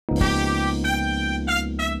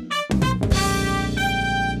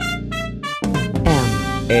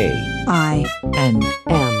I N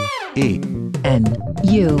M E N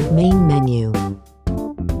U Main menu.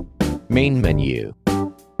 Main menu.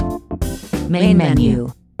 Main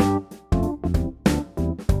menu.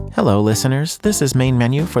 Hello, listeners. This is Main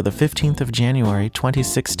Menu for the 15th of January,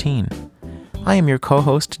 2016. I am your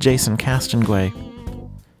co-host, Jason Castanguay.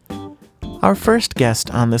 Our first guest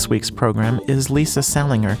on this week's program is Lisa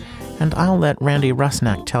Salinger, and I'll let Randy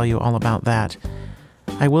Rusnak tell you all about that.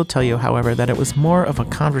 I will tell you, however, that it was more of a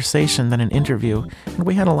conversation than an interview, and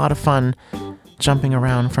we had a lot of fun jumping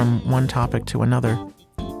around from one topic to another.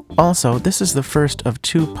 Also, this is the first of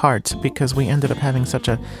two parts because we ended up having such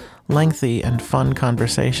a lengthy and fun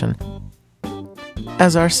conversation.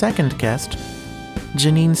 As our second guest,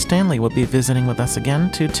 Janine Stanley will be visiting with us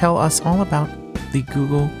again to tell us all about the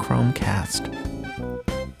Google Chromecast.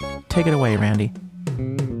 Take it away, Randy.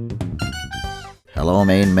 Hello,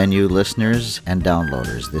 Main Menu listeners and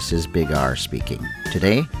downloaders. This is Big R speaking.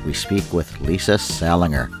 Today, we speak with Lisa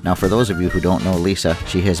Salinger. Now, for those of you who don't know Lisa,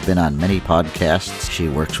 she has been on many podcasts. She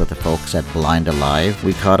works with the folks at Blind Alive.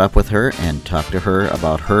 We caught up with her and talked to her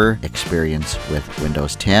about her experience with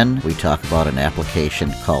Windows 10. We talk about an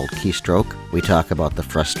application called Keystroke. We talk about the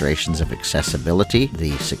frustrations of accessibility,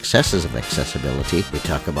 the successes of accessibility. We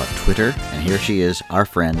talk about Twitter. And here she is, our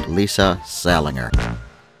friend Lisa Salinger.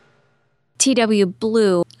 TW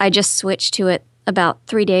Blue, I just switched to it about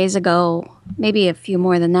 3 days ago, maybe a few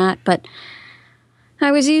more than that, but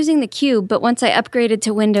I was using the Cube, but once I upgraded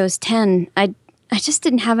to Windows 10, I just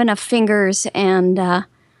didn't have enough fingers, and I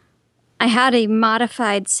had a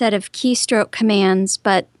modified set of keystroke commands,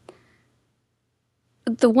 but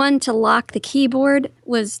the one to lock the keyboard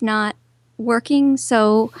was not working,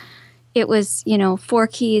 so it was, 4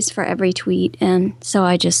 keys for every tweet, and so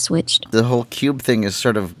I just switched. The whole Cube thing is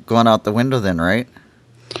sort of gone out the window then, right?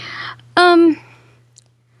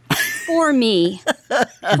 For me.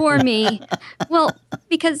 Well,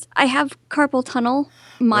 because I have carpal tunnel.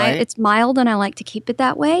 Right. It's mild, and I like to keep it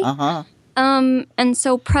that way. Uh-huh. And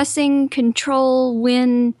so pressing Control,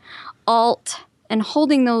 Win, Alt, and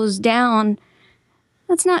holding those down,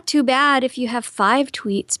 that's not too bad if you have 5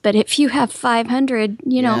 tweets, but if you have 500,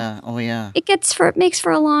 Yeah. Oh, yeah. it makes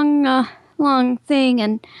for a long thing.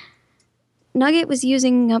 And Nugget was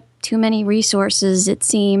using up too many resources, it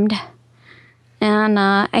seemed. And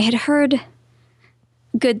I had heard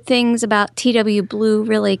good things about TW Blue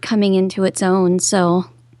really coming into its own, so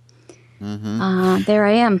there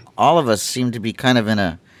I am. All of us seem to be kind of in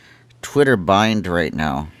a Twitter bind right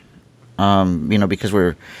now, because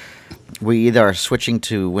we either are switching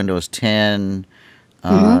to Windows 10,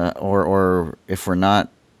 or if we're not,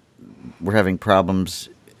 we're having problems,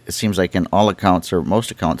 it seems like in all accounts, or most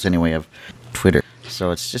accounts anyway, of Twitter.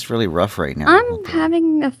 So it's just really rough right now. I'm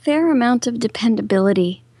having a fair amount of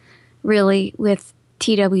dependability, really, with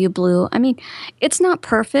TW Blue. I mean, it's not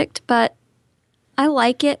perfect, but I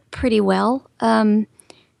like it pretty well.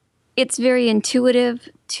 It's very intuitive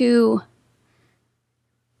to,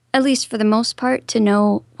 at least for the most part, to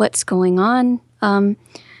know what's going on. The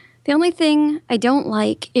only thing I don't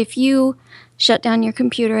like, if you shut down your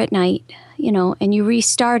computer at night, and you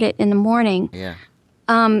restart it in the morning,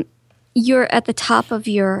 you're at the top of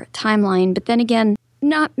your timeline. But then again,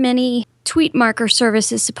 not many tweet marker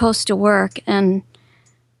service is supposed to work, and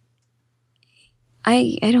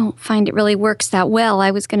I don't find it really works that well.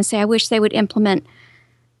 I was going to say I wish they would implement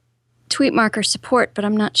tweet marker support, but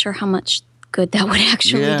I'm not sure how much good that would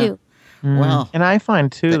actually do. Well, and I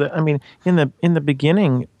find too that in the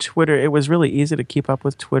beginning, Twitter, it was really easy to keep up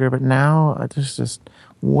with Twitter, but now there's just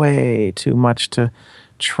way too much to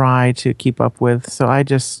try to keep up with. So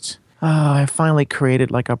I finally created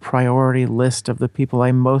like a priority list of the people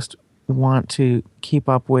I most want to keep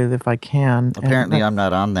up with if I can. Apparently, I'm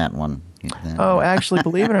not on that one. Oh, actually,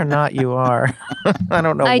 believe it or not, you are. I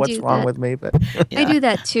don't know what's wrong with me, but I do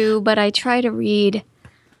that too, but I try to read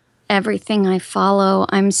everything I follow.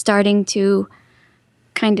 I'm starting to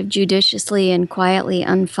kind of judiciously and quietly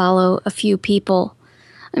unfollow a few people.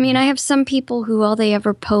 I mean, I have some people who all they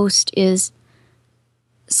ever post is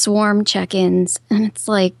swarm check-ins, and it's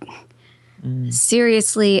like,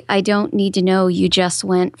 seriously, I don't need to know you just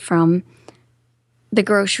went from the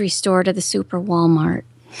grocery store to the super Walmart.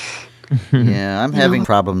 Yeah, I'm having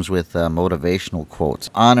problems with motivational quotes.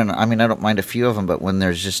 I don't mind a few of them, but when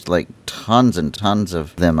there's just like tons and tons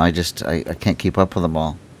of them, I can't keep up with them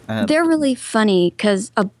all. They're really funny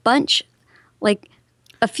because a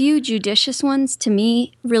few judicious ones to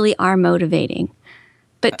me really are motivating,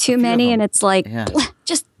 but too many, and it's like,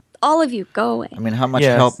 just all of you, go away. I mean, how much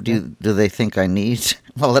help do they think I need?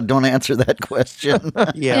 Well, don't answer that question.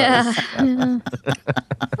 Yes. Yeah.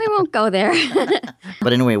 We won't go there.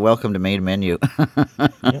 But anyway, welcome to Main Menu.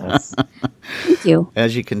 Yes. Thank you.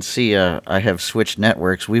 As you can see, I have switched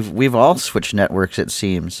networks. We've all switched networks, it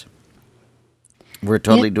seems. We're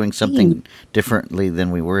totally Yeah, doing something differently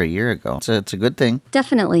than we were a year ago. So it's a good thing.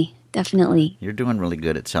 Definitely. Definitely. You're doing really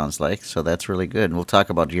good, it sounds like. So that's really good. And we'll talk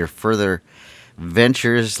about your further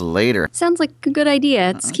ventures later. Sounds like a good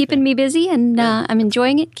idea. It's keeping me busy, and I'm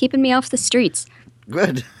enjoying it, keeping me off the streets.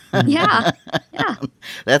 Good. Yeah. Yeah.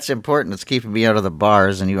 That's important. It's keeping me out of the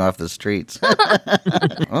bars and you off the streets.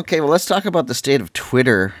 Okay, well, let's talk about the state of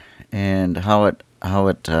Twitter and how it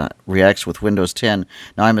reacts with Windows 10.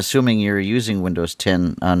 Now, I'm assuming you're using Windows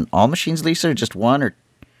 10 on all machines, Lisa, or just one or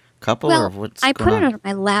couple? Or Well, what's I going put it on? on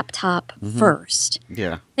my laptop first,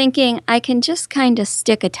 Yeah. thinking I can just kind of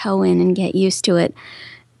stick a toe in and get used to it.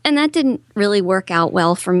 And that didn't really work out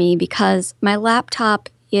well for me because my laptop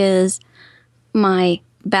is my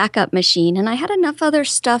backup machine, and I had enough other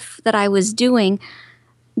stuff that I was doing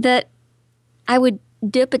that I would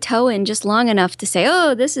dip a toe in just long enough to say,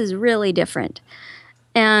 oh, this is really different.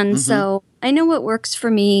 And so I know what works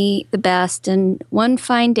for me the best. And one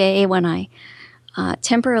fine day when I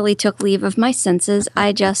temporarily took leave of my senses,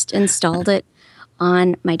 I just installed it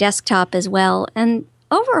on my desktop as well. And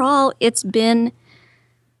overall, it's been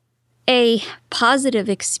a positive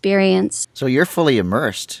experience. So you're fully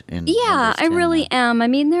immersed in Yeah, Windows I 10 really now. am. I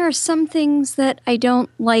mean, there are some things that I don't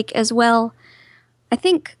like as well. I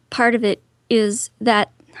think part of it is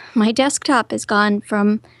that my desktop has gone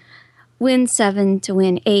from Win 7 to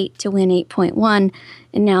Win 8 to Win 8.1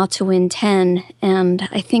 and now to Win 10. And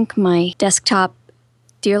I think my desktop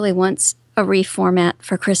dearly wants a reformat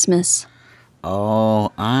for Christmas.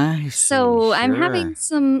 Oh, I see. So I'm Sure. having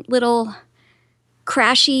some little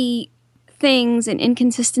crashy things and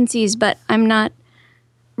inconsistencies, but I'm not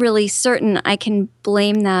really certain I can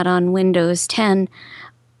blame that on Windows 10.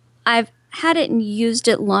 I've had it and used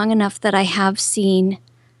it long enough that I have seen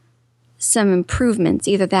some improvements.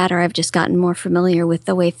 Either that or I've just gotten more familiar with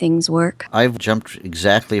the way things work. I've jumped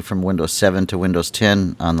exactly from Windows 7 to Windows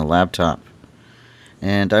 10 on the laptop.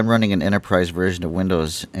 And I'm running an enterprise version of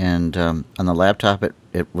Windows. And on the laptop,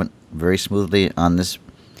 it went very smoothly. On this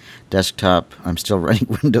desktop, I'm still running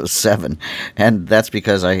Windows 7. And that's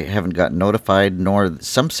because I haven't gotten notified, nor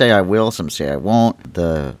some say I will, some say I won't.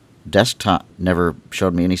 The desktop never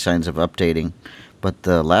showed me any signs of updating, but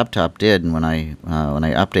the laptop did. And when I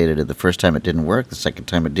updated it the first time, it didn't work. The second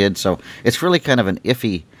time, it did. So it's really kind of an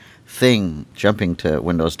iffy thing jumping to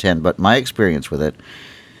Windows 10. But my experience with it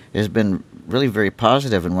has been really very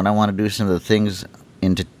positive. And when I want to do some of the things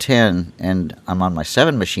into 10 and I'm on my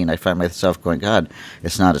 7 machine, I find myself going, God,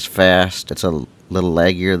 it's not as fast. It's a little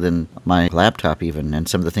laggier than my laptop even. And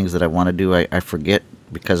some of the things that I want to do, I forget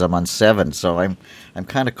because I'm on 7. So I'm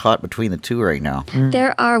kind of caught between the two right now.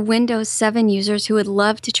 There are Windows 7 users who would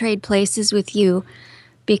love to trade places with you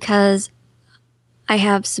because I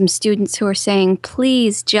have some students who are saying,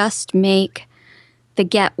 please just make the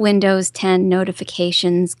Get Windows 10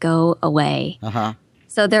 notifications go away. Uh-huh.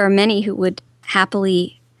 So there are many who would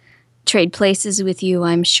happily trade places with you,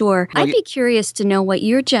 I'm sure. Well, I'd be curious to know what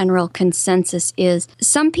your general consensus is.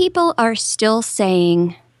 Some people are still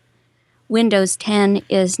saying Windows 10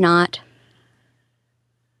 is not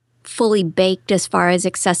fully baked as far as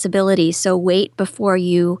accessibility, so wait before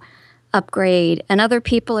you upgrade. And other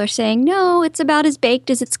people are saying, no, it's about as baked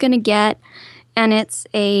as it's going to get, and it's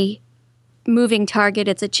a moving target,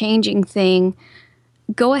 it's a changing thing.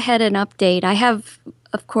 Go ahead and update. I have,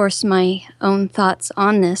 of course, my own thoughts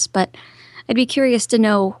on this, but I'd be curious to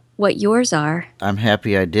know what yours are. I'm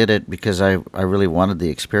happy I did it because I really wanted the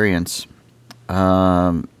experience.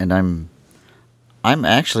 And I'm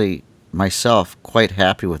actually myself quite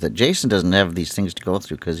happy with it. Jason doesn't have these things to go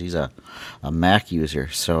through because he's a Mac user,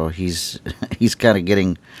 so he's kind of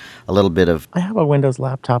getting a little bit of. I have a Windows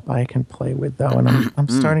laptop I can play with, though, and I'm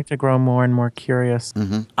starting to grow more and more curious.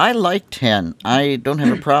 I like 10. I don't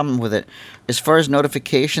have a problem with it. As far as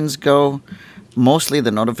notifications go, mostly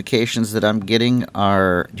the notifications that I'm getting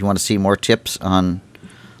are, do you want to see more tips on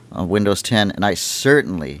Windows 10? And I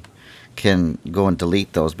certainly can go and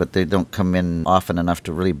delete those, but they don't come in often enough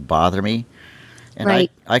to really bother me. And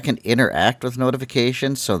Right. I can interact with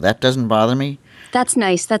notifications, so that doesn't bother me. That's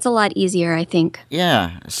nice. That's a lot easier, I think.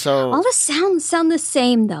 Yeah, so... All the sounds sound the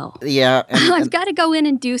same, though. yeah, I've got to go in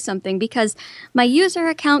and do something because my user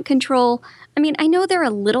account control, I mean, I know they're a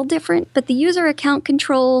little different, but the user account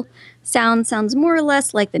control sounds more or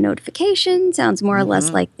less like the notification, sounds more or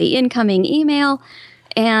less like the incoming email.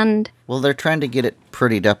 And well, they're trying to get it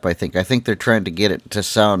prettied up, I think. I think they're trying to get it to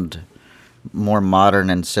sound more modern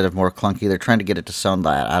instead of more clunky. They're trying to get it to sound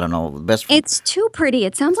like, I don't know, the best. It's too pretty.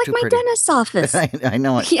 It sounds like too my pretty. dentist's office. I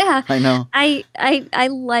know it. Yeah. I know. I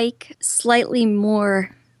like slightly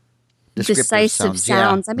more Descriptive decisive sounds, yeah.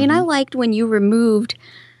 sounds. I mean, I liked when you removed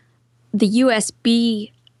the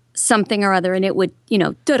USB something or other and it would,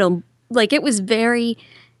 doodle. Like it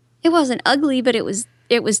wasn't ugly, but it was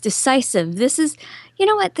decisive. This is, you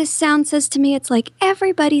know what this sound says to me? It's like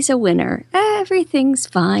everybody's a winner. Everything's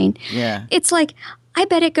fine. Yeah. It's like, I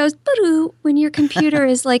bet it goes boo when your computer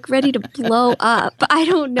is like ready to blow up. I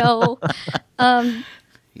don't know. I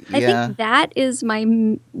think that is my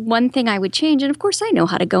one thing I would change. And of course, I know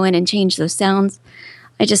how to go in and change those sounds.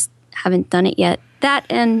 I just haven't done it yet. That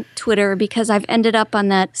and Twitter, because I've ended up on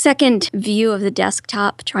that second view of the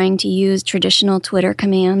desktop trying to use traditional Twitter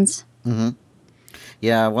commands. Mm-hmm.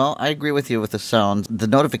 Yeah, well, I agree with you with the sounds. The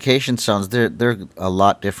notification sounds, they're a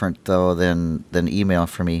lot different, though, than email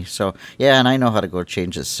for me. So, yeah, and I know how to go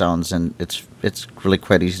change the sounds, and it's really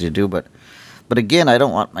quite easy to do. But again, I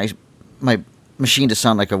don't want my machine to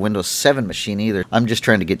sound like a Windows 7 machine either. I'm just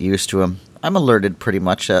trying to get used to them. I'm alerted pretty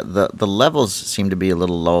much. The levels seem to be a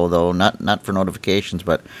little low, though, not for notifications,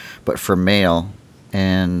 but for mail.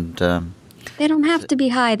 And they don't have to be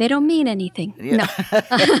high. They don't mean anything. Yeah.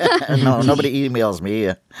 No. No, nobody emails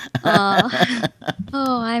me.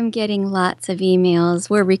 I'm getting lots of emails.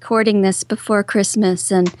 We're recording this before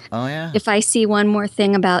Christmas, and Oh, yeah. if I see one more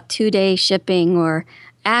thing about 2-day shipping or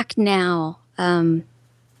act now,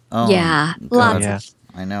 Oh, yeah, God. Yeah.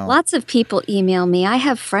 I know. lots of people email me. I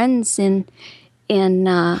have friends in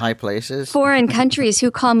High places. foreign countries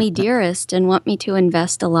who call me dearest and want me to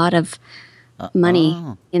invest a lot of money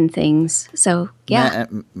in things. So yeah,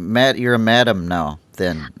 Matt, you're a madam now,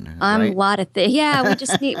 then. I'm right? a lot of things. Yeah,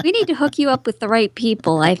 we need to hook you up with the right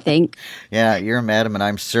people, I think. Yeah, you're a madam, and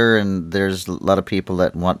I'm sir, and there's a lot of people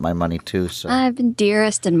that want my money too. So. I've been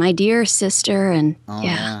dearest and my dear sister, and Oh,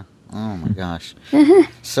 yeah. Oh my gosh.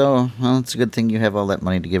 So, well, it's a good thing you have all that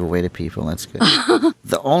money to give away to people. That's good.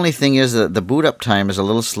 The only thing is that the boot up time is a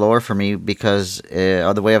little slower for me because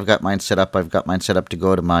the way I've got mine set up to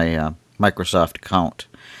go to my Microsoft account.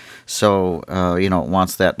 So, it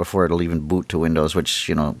wants that before it'll even boot to Windows, which,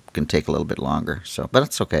 can take a little bit longer. So, but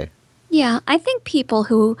it's okay. Yeah, I think people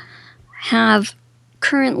who have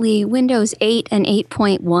currently Windows 8 and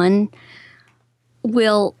 8.1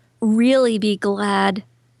 will really be glad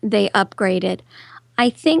they upgraded. I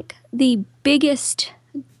think the biggest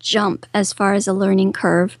jump as far as a learning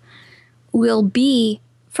curve will be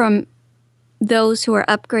from those who are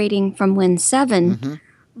upgrading from Win 7,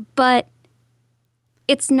 but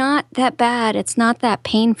it's not that bad. It's not that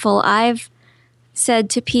painful. I've said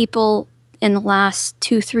to people in the last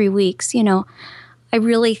 2-3 weeks, I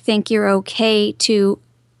really think you're okay to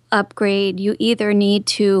upgrade. You either need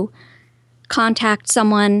to contact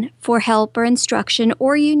someone for help or instruction,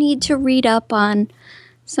 or you need to read up on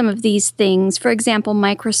some of these things. For example,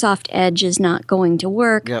 Microsoft Edge is not going to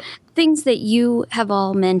work. Yep. Things that you have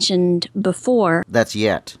all mentioned before. That's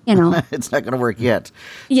yet. It's not going to work yet.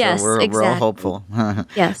 Yes, so we're all exactly. hopeful.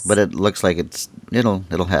 Yes. But it looks like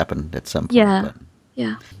it'll happen at some point. Yeah. But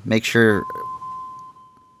Yeah. make sure.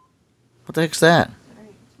 What the heck's that?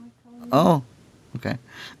 Oh, okay.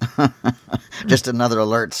 Just another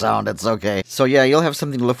alert sound. It's okay. So yeah, you'll have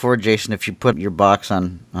something to look forward, Jason, if you put your box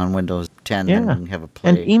on Windows 10 Yeah. and you can have a play.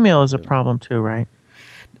 And email is a problem too, right?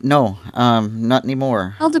 No, not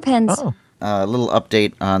anymore. All depends. Oh. A little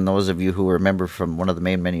update on those of you who remember from one of the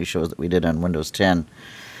main menu shows that we did on Windows 10.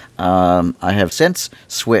 I have since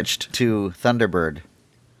switched to Thunderbird,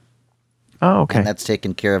 Oh, okay. and that's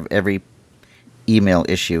taken care of every email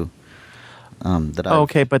issue that I've...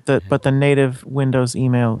 Okay, but the native Windows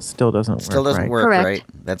email still doesn't work. Still doesn't right? work, Correct. right?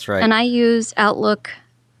 That's right. And I use Outlook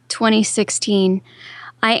 2016.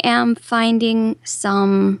 I am finding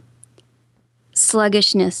some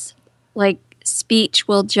sluggishness, like speech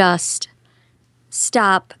will just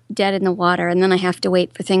stop dead in the water, and then I have to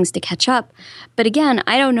wait for things to catch up. But again,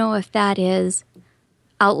 I don't know if that is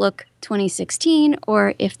Outlook 2016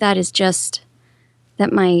 or if that is just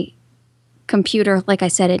that my computer, like I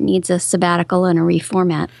said, it needs a sabbatical and a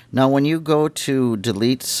reformat. Now, when you go to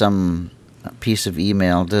delete some piece of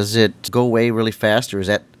email, does it go away really fast, or is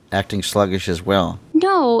that acting sluggish as well?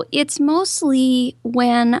 No, it's mostly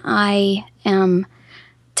when I am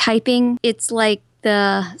typing. It's like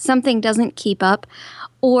something doesn't keep up.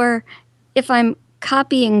 Or if I'm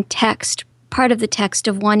copying text, part of the text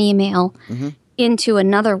of one email into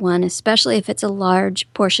another one, especially if it's a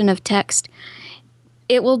large portion of text,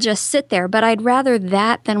 it will just sit there. But I'd rather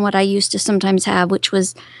that than what I used to sometimes have, which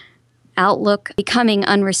was Outlook becoming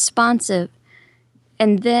unresponsive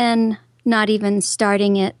and then not even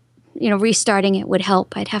starting it, restarting it would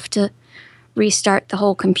help. I'd have to restart the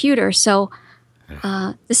whole computer. So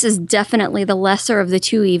this is definitely the lesser of the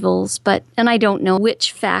two evils, and I don't know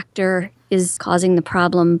which factor is causing the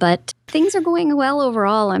problem, but things are going well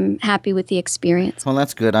overall. I'm happy with the experience. Well,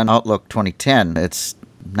 that's good. On Outlook 2010, it's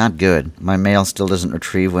not good. My mail still doesn't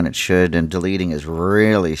retrieve when it should, and deleting is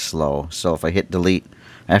really slow. So if I hit delete,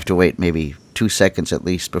 I have to wait maybe 2 seconds at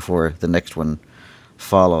least before the next one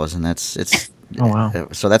follows, and it's Oh, wow.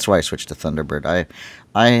 So that's why I switched to Thunderbird.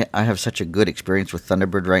 I have such a good experience with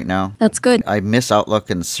Thunderbird right now. That's good. I miss Outlook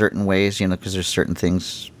in certain ways, because there's certain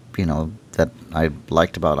things, that I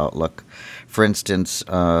liked about Outlook. For instance,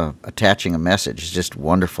 attaching a message is just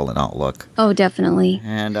wonderful in Outlook. Oh, definitely.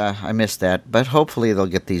 And I miss that. But hopefully they'll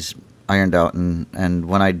get these ironed out, and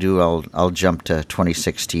when I do, I'll jump to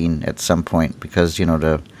 2016 at some point, because,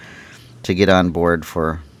 to get on board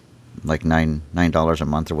for like $9 a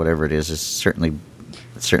month or whatever it is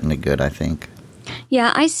certainly good, I think.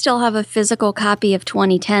 Yeah, I still have a physical copy of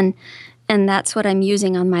 2010, and that's what I'm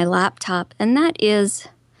using on my laptop. And that is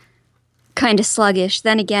kind of sluggish.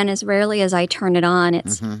 Then again, as rarely as I turn it on,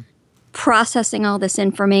 it's processing all this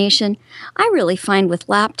information. I really find with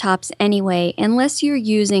laptops anyway, unless you're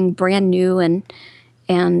using brand new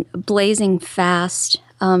and blazing fast,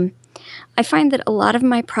 I find that a lot of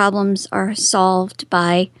my problems are solved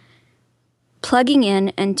by plugging in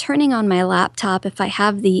and turning on my laptop, if I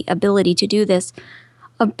have the ability to do this,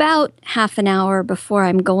 about half an hour before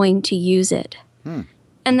I'm going to use it.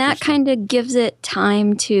 And that kind of gives it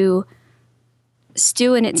time to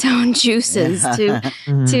stew in its own juices,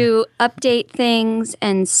 to update things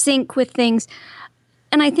and sync with things.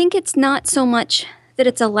 And I think it's not so much that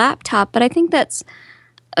it's a laptop, but I think that's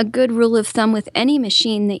a good rule of thumb with any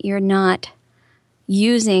machine that you're not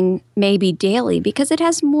using maybe daily, because it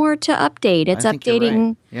has more to update. It's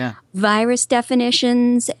updating virus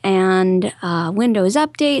definitions and Windows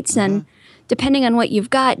updates, and depending on what you've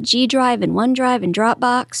got, G Drive and OneDrive and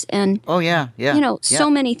Dropbox and so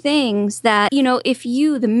many things that, if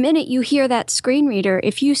the minute you hear that screen reader,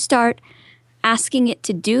 if you start asking it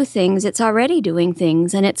to do things, it's already doing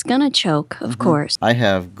things, and it's going to choke, of course. I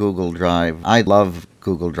have Google Drive. I love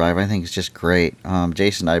Google Drive. I think it's just great.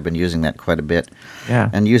 Jason and I have been using that quite a bit. Yeah.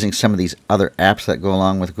 And using some of these other apps that go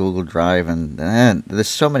along with Google Drive. And there's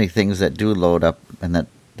so many things that do load up and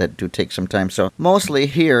that do take some time. So mostly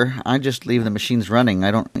here, I just leave the machines running. I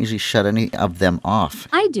don't usually shut any of them off.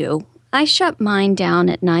 I do. I shut mine down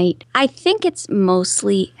at night. I think it's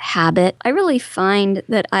mostly habit. I really find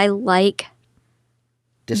that I like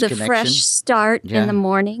the fresh start in the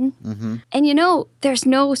morning. And there's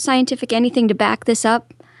no scientific anything to back this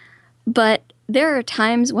up, but there are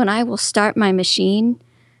times when I will start my machine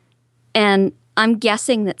and I'm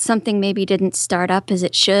guessing that something maybe didn't start up as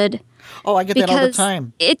it should. Oh, I get that all the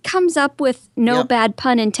time. It comes up with, no bad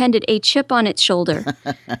pun intended, a chip on its shoulder.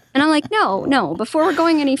 And I'm like, no, before we're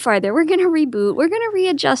going any farther, we're going to reboot. We're going to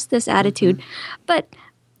readjust this attitude. But,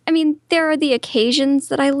 there are the occasions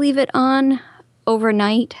that I leave it on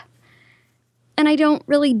overnight, and I don't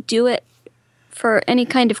really do it for any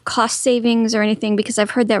kind of cost savings or anything, because I've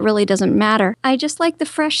heard that really doesn't matter. I just like the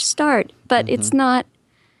fresh start, but it's not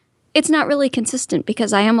really consistent,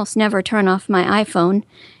 because I almost never turn off my iPhone,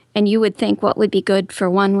 and you would think what would be good for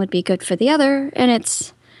one would be good for the other, and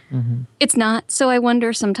it's not. So I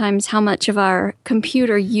wonder sometimes how much of our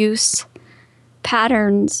computer use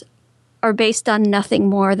patterns are based on nothing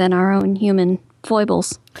more than our own human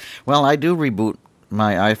foibles. Well, I do reboot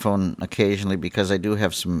my iPhone occasionally, because I do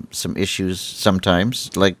have some issues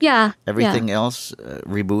sometimes. Like everything else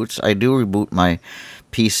reboots. I do reboot my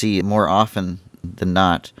PC more often than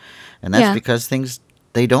not. And that's because things,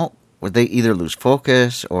 they either lose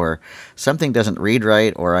focus, or something doesn't read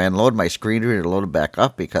right, or I unload my screen reader to load it back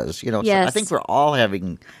up, because, so I think we're all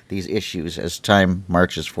having these issues as time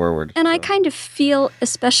marches forward. And I kind of feel,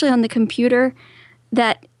 especially on the computer,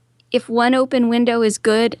 that if one open window is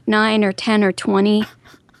good, 9 or 10 or 20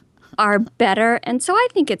 are better. And so I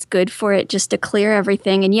think it's good for it just to clear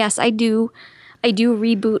everything. And yes, I do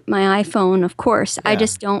reboot my iPhone, of course. I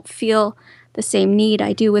just don't feel the same need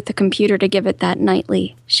I do with the computer to give it that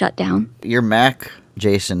nightly shutdown. Your Mac,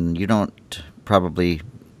 Jason, you don't probably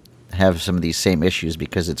have some of these same issues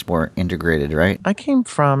because it's more integrated, right? I came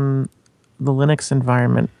from the Linux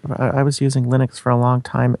environment. I was using Linux for a long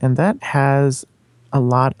time, and that has a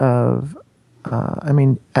lot of,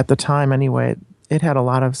 at the time anyway, it had a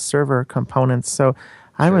lot of server components. So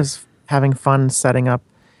I was having fun setting up,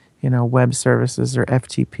 web services or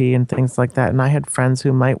FTP and things like that. And I had friends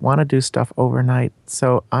who might want to do stuff overnight.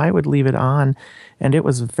 So I would leave it on, and it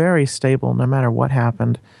was very stable no matter what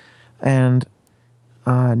happened. And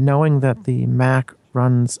knowing that the Mac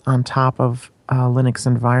runs on top of a Linux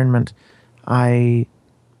environment, I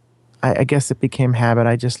guess it became habit.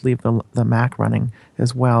 I just leave the Mac running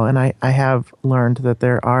as well. And I have learned that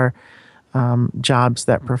there are jobs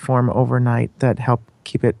that perform overnight that help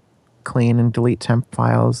keep it clean and delete temp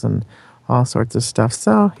files and all sorts of stuff.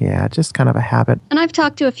 So, yeah, just kind of a habit. And I've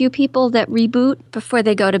talked to a few people that reboot before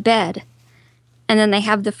they go to bed. And then they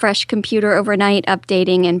have the fresh computer overnight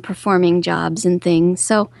updating and performing jobs and things.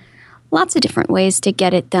 So lots of different ways to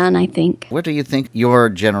get it done, I think. What do you think your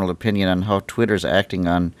general opinion on how Twitter's acting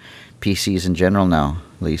on PCs in general now,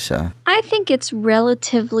 Lisa? I think it's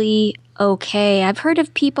relatively okay. I've heard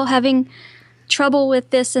of people having trouble with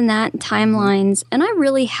this and that and timelines, and I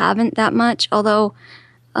really haven't that much, although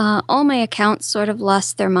all my accounts sort of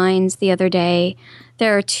lost their minds the other day.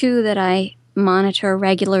 There are two that I monitor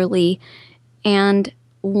regularly, and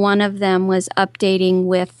one of them was updating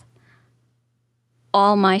with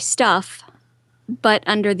all my stuff, but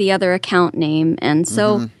under the other account name. And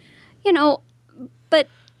so, but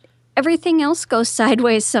everything else goes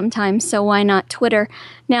sideways sometimes, so why not Twitter?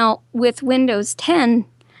 Now, with Windows 10,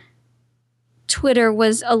 Twitter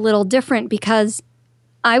was a little different because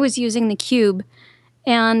I was using the Cube,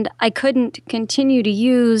 and I couldn't continue to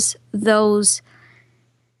use those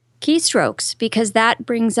keystrokes because that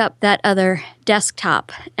brings up that other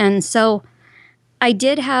desktop. And so I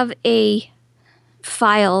did have a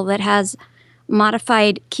file that has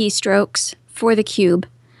modified keystrokes for the Cube,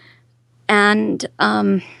 and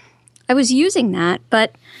I was using that,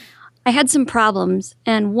 but I had some problems.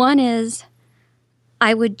 And one is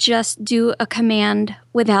I would just do a command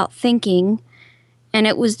without thinking, and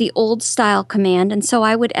it was the old style command, and so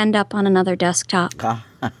I would end up on another desktop.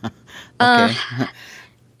 Okay.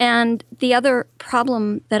 And the other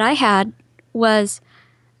problem that I had was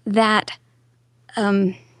that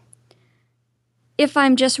if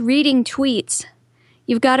I'm just reading tweets,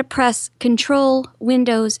 you've got to press Control,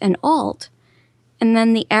 Windows, and Alt, and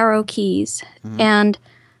then the arrow keys. And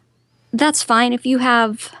that's fine if you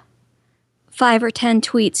have 5 or 10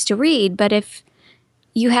 tweets to read, but if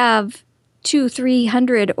you have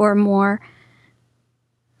 200-300 or more,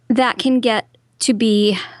 that can get to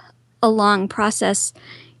be a long process.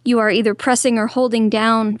 You are either pressing or holding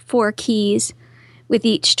down 4 keys with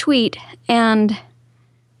each tweet, and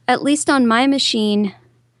at least on my machine,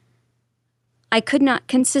 I could not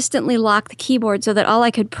consistently lock the keyboard so that all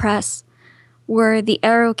I could press were the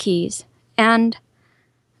arrow keys. And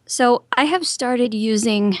so I have started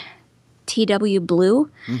using TW Blue,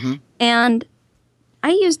 and I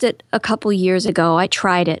used it a couple years ago. I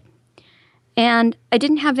tried it, and I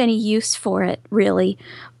didn't have any use for it, really.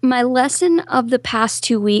 My lesson of the past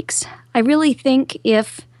 2 weeks, I really think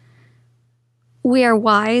if we are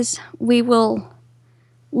wise, we will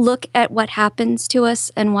look at what happens to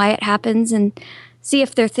us and why it happens and see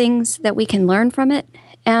if there are things that we can learn from it.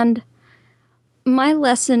 And my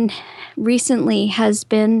lesson recently has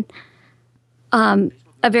been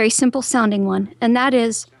a very simple sounding one, and that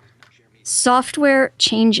is software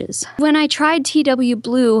changes. When I tried TW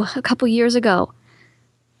Blue a couple years ago,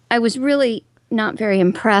 I was really not very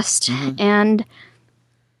impressed, and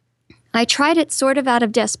I tried it sort of out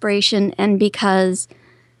of desperation and because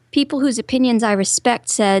people whose opinions I respect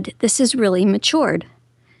said, this is really matured,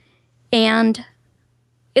 and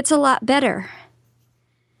it's a lot better.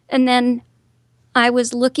 And then I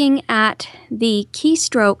was looking at the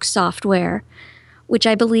keystroke software, which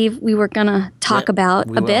I believe we were going to talk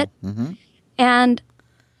about a bit. And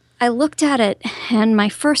I looked at it, and my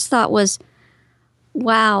first thought was,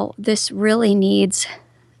 wow, this really needs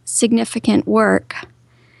significant work.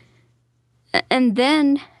 And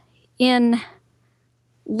then in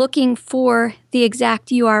looking for the exact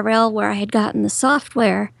URL where I had gotten the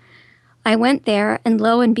software, I went there, and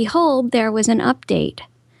lo and behold, there was an update.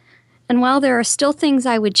 And while there are still things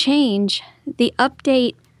I would change, the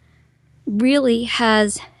update really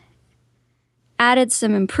has added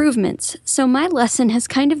some improvements. So my lesson has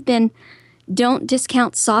kind of been, don't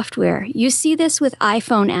discount software. You see this with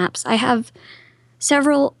iPhone apps. I have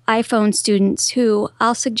several iPhone students who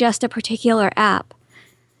I'll suggest a particular app,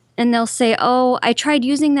 and they'll say, oh, I tried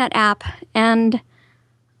using that app and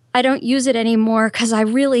I don't use it anymore because I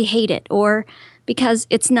really hate it, or because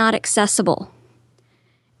it's not accessible.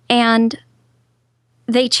 And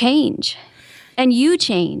they change, and you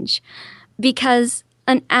change, because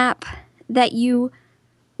an app that you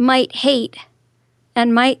might hate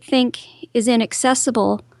and might think is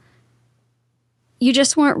inaccessible, you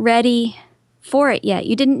just weren't ready for it yet.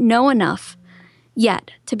 You didn't know enough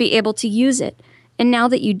yet to be able to use it. And now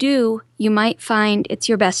that you do, you might find it's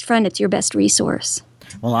your best friend, it's your best resource.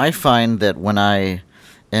 Well, I find that when I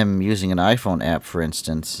am using an iPhone app, for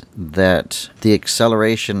instance, that the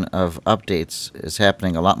acceleration of updates is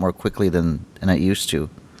happening a lot more quickly than it used to.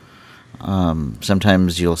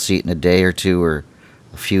 Sometimes you'll see it in a day or two, or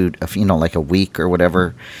like a week or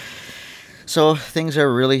whatever. So things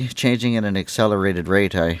are really changing at an accelerated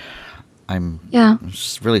rate. I'm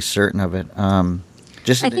really certain of it.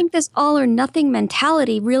 I think this all or nothing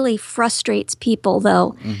mentality really frustrates people,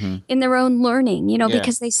 though, in their own learning,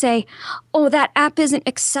 because they say, oh, that app isn't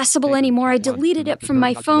accessible anymore. I deleted it from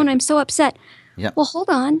my phone. I'm so upset. Yep. Well,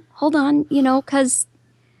 hold on, because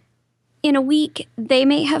in a week they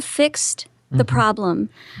may have fixed the problem.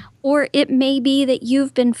 Or it may be that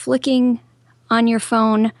you've been flicking on your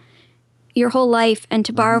phone your whole life, and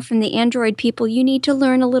to borrow from the Android people, you need to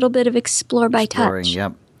learn a little bit of Explore by Touch.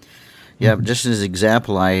 Yep. Yeah, just as an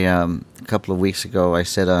example, a couple of weeks ago, I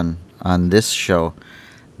said on this show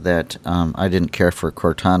that I didn't care for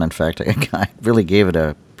Cortana. In fact, I really gave it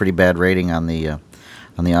a pretty bad rating on the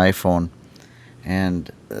iPhone,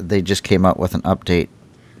 and they just came out with an update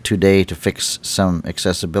today to fix some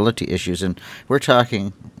accessibility issues, and we're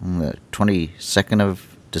talking the 22nd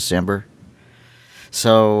of December.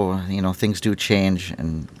 So, things do change,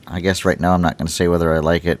 and I guess right now I'm not going to say whether I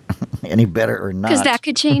like it any better or not. Because that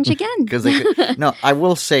could change again. No, I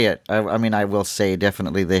will say it. I will say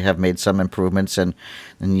definitely they have made some improvements, and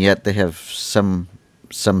yet they have some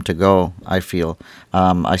to go, I feel.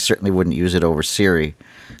 I certainly wouldn't use it over Siri,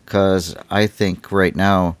 because I think right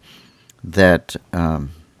now that,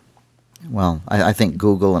 I think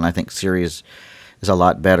Google and I think Siri is a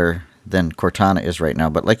lot better than Cortana is right now.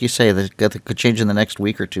 But like you say, that could change in the next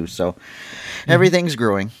week or two. So everything's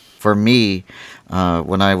growing. For me,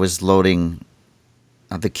 when I was loading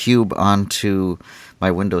the Cube onto my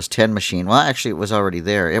Windows 10 machine, well, actually, it was already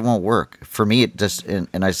there. It won't work. For me, it just,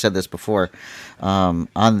 and I said this before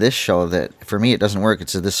on this show, that for me, it doesn't work. It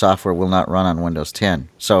says this software will not run on Windows 10.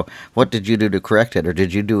 So what did you do to correct it, or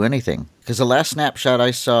did you do anything? Because the last snapshot I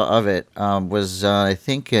saw of it was, I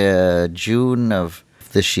think, June of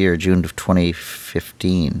this year, June of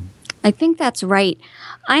 2015. I think that's right.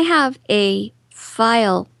 I have a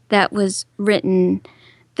file that was written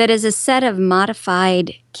that is a set of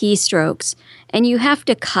modified keystrokes, and you have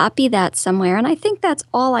to copy that somewhere. And I think that's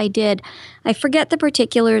all I did. I forget the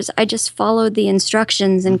particulars. I just followed the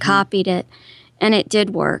instructions and copied it, and it did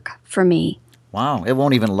work for me. Wow, it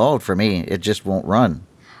won't even load for me. It just won't run.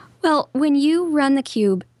 Well, when you run the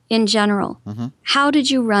Cube in general, how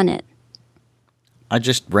did you run it? I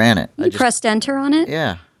just ran it. You pressed enter on it?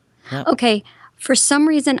 Yeah. Yep. Okay. For some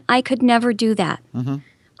reason, I could never do that.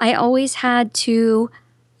 I always had to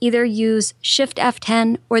either use Shift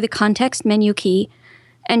F10 or the context menu key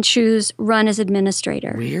and choose Run as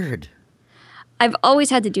Administrator. Weird. I've always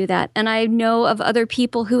had to do that, and I know of other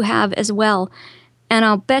people who have as well. And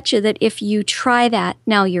I'll bet you that if you try that,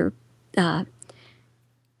 now your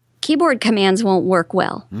keyboard commands won't work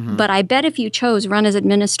well. But I bet if you chose Run as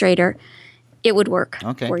Administrator, it would work.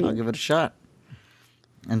 Okay, for you. I'll give it a shot.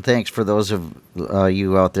 And thanks for those of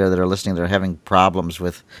you out there that are listening that are having problems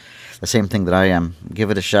with the same thing that I am.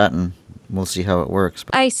 Give it a shot, and we'll see how it works.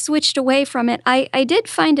 I switched away from it. I did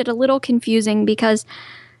find it a little confusing because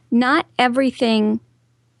not everything,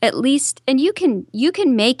 at least, and you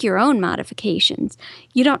can make your own modifications.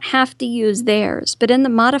 You don't have to use theirs. But in the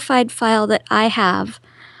modified file that I have,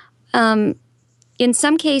 in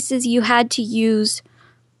some cases you had to use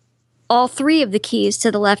all three of the keys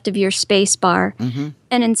to the left of your space bar.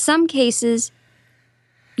 And in some cases,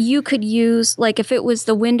 you could use, like if it was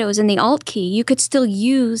the Windows and the Alt key, you could still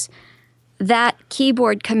use that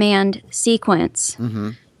keyboard command sequence.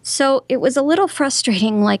 So it was a little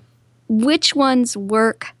frustrating, like which ones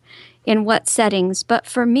work in what settings. But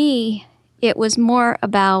for me, it was more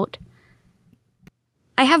about,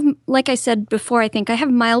 I have, like I said before, I think I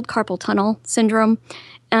have mild carpal tunnel syndrome,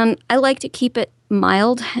 and I like to keep it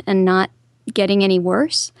mild and not getting any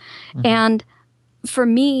worse. And for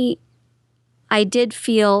me, I did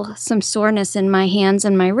feel some soreness in my hands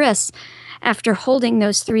and my wrists after holding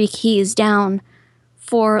those three keys down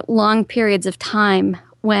for long periods of time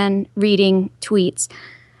when reading tweets.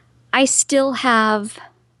 I still have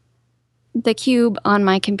the Cube on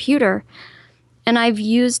my computer, and I've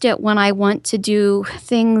used it when I want to do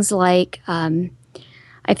things like,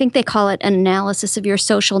 I think they call it an analysis of your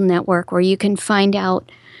social network, where you can find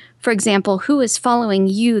out, for example, who is following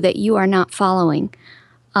you that you are not following.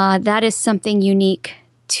 That is something unique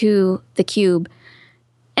to the Cube.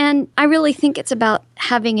 And I really think it's about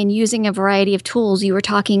having and using a variety of tools. You were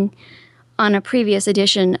talking on a previous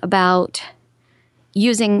edition about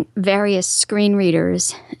using various screen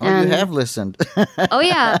readers. Oh, you have listened. Oh,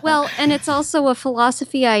 yeah. Well, and it's also a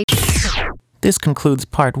philosophy This concludes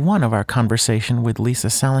part 1 of our conversation with Lisa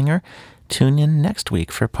Salinger. Tune in next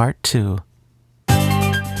week for part 2.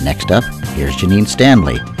 Next up, here's Janine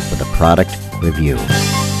Stanley with a product review.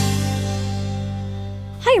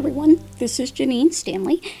 Hi everyone, this is Janine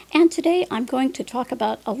Stanley, and today I'm going to talk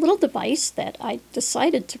about a little device that I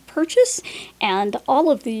decided to purchase and all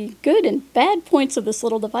of the good and bad points of this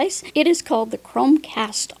little device. It is called the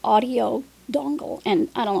Chromecast Audio Dongle, and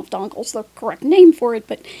I don't know if dongle's the correct name for it,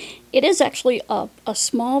 but it is actually a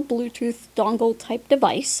small Bluetooth dongle type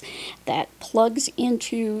device that plugs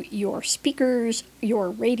into your speakers, your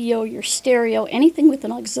radio, your stereo, anything with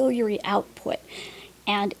an auxiliary output.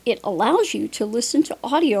 And it allows you to listen to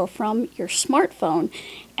audio from your smartphone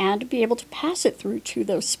and be able to pass it through to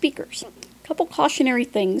those speakers. A couple cautionary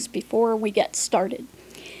things before we get started.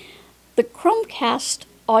 The Chromecast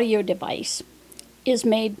audio device is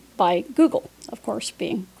made by Google, of course,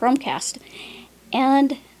 being Chromecast.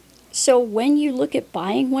 And so when you look at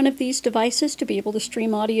buying one of these devices to be able to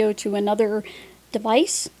stream audio to another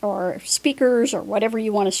device or speakers or whatever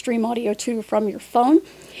you want to stream audio to from your phone,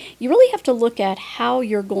 you really have to look at how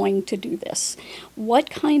you're going to do this. What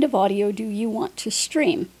kind of audio do you want to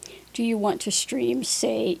stream? Do you want to stream,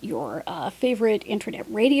 say, your favorite internet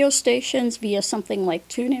radio stations via something like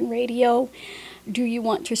TuneIn Radio? Do you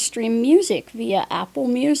want to stream music via Apple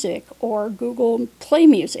Music or Google Play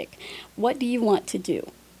Music? What do you want to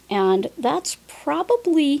do? And that's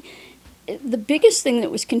probably the biggest thing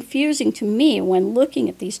that was confusing to me when looking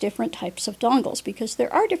at these different types of dongles, because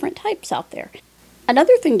there are different types out there.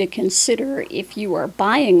 Another thing to consider if you are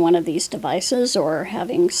buying one of these devices or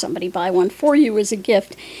having somebody buy one for you as a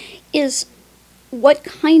gift is what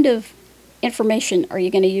kind of information are you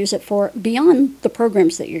going to use it for beyond the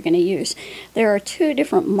programs that you're going to use. There are two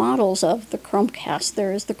different models of the Chromecast.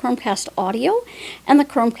 There is the Chromecast Audio and the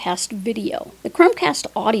Chromecast Video. The Chromecast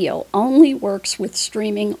Audio only works with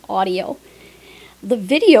streaming audio. The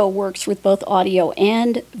video works with both audio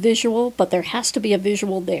and visual, but there has to be a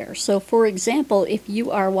visual there. So for example, if you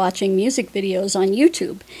are watching music videos on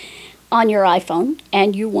YouTube on your iPhone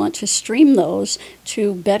and you want to stream those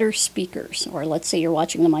to better speakers, or let's say you're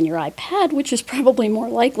watching them on your iPad, which is probably more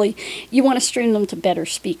likely, you want to stream them to better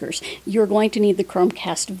speakers, you're going to need the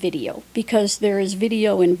Chromecast Video because there is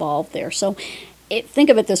video involved there. So think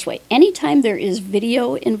of it this way. Anytime there is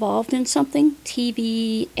video involved in something,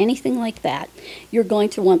 TV, anything like that, you're going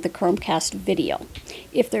to want the Chromecast Video.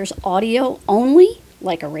 If there's audio only,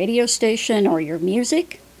 like a radio station or your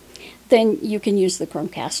music, then you can use the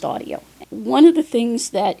Chromecast Audio. One of the things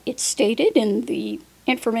that it stated in the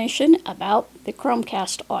information about the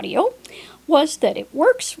Chromecast Audio was that it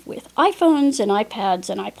works with iPhones and iPads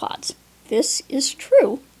and iPods. This is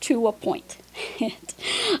true to a point.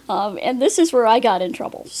 And this is where I got in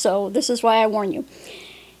trouble. So this is why I warn you.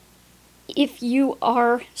 If you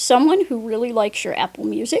are someone who really likes your Apple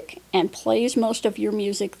Music and plays most of your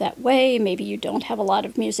music that way, maybe you don't have a lot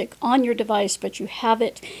of music on your device, but you have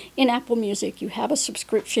it in Apple Music, you have a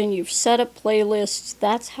subscription, you've set up playlists,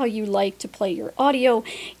 that's how you like to play your audio,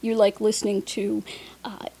 you like listening to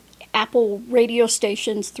Apple radio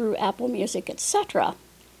stations through Apple Music, etc.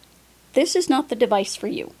 This is not the device for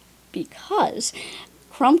you, because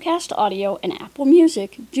Chromecast Audio and Apple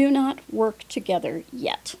Music do not work together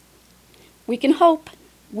yet. We can hope.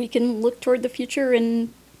 We can look toward the future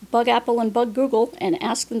and bug Apple and bug Google and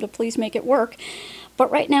ask them to please make it work.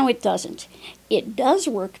 But right now it doesn't. It does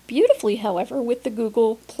work beautifully, however, with the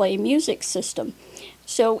Google Play Music system.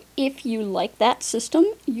 So if you like that system,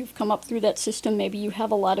 you've come up through that system, maybe you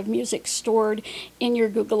have a lot of music stored in your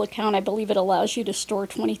Google account. I believe it allows you to store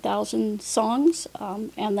 20,000 songs,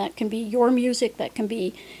 and that can be your music, that can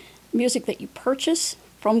be music that you purchase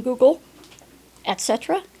from Google,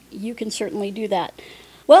 etc. You can certainly do that.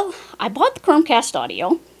 Well, I bought the Chromecast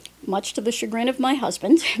Audio, much to the chagrin of my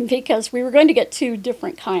husband, because we were going to get two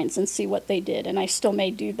different kinds and see what they did, and I still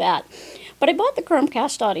may do that. But I bought the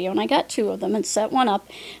Chromecast Audio, and I got two of them and set one up,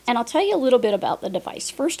 and I'll tell you a little bit about the device.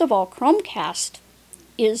 First of all, Chromecast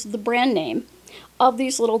is the brand name of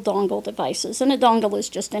these little dongle devices, and a dongle is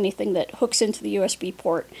just anything that hooks into the USB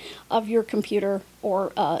port of your computer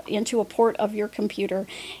or into a port of your computer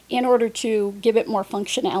in order to give it more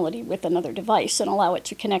functionality with another device and allow it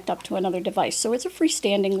to connect up to another device. So it's a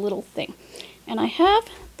freestanding little thing. And I have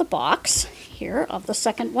the box here of the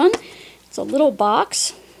second one. It's a little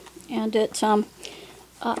box, and it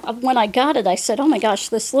when I got it, I said, oh my gosh,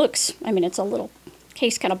 this looks, I mean, it's a little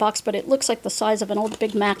case kind of box, but it looks like the size of an old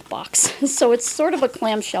Big Mac box. So it's sort of a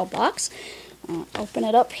clamshell box. Open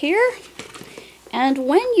it up here, And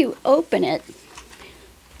when you open it,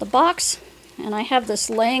 the box, and I have this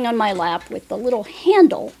laying on my lap with the little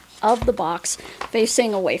handle of the box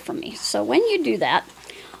facing away from me. So when you do that,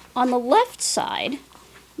 on the left side,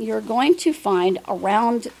 you're going to find a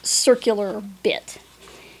round circular bit.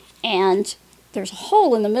 And there's a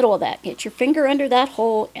hole in the middle of that. Get your finger under that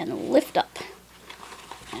hole and lift up.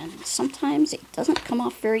 And sometimes it doesn't come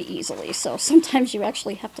off very easily, so sometimes you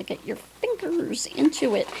actually have to get your fingers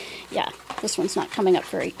into it. Yeah, this one's not coming up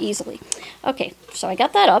very easily. Okay, so I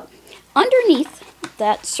got that up. Underneath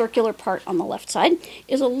that circular part on the left side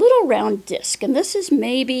is a little round disc, and this is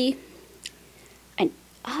maybe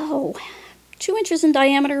 2 inches in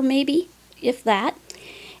diameter, maybe, if that.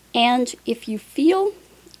 And if you feel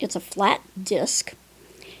it's a flat disc,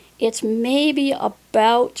 it's maybe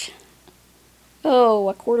about a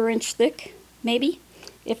 1/4 inch thick, maybe,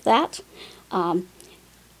 if that.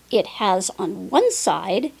 It has on one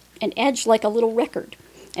side an edge like a little record.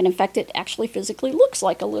 And in fact, it actually physically looks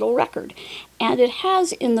like a little record. And it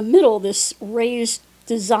has in the middle this raised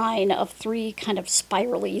design of 3 kind of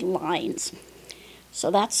spirally lines. So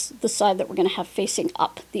that's the side that we're going to have facing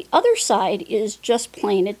up. The other side is just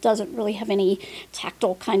plain. It doesn't really have any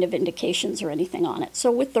tactile kind of indications or anything on it. So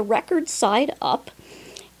with the record side up,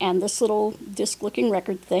 and this little disc-looking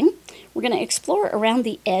record thing, we're going to explore around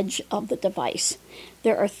the edge of the device.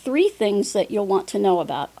 There are 3 things that you'll want to know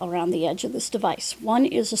about around the edge of this device. One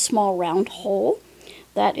is a small round hole.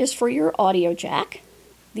 That is for your audio jack.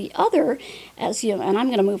 The other, and I'm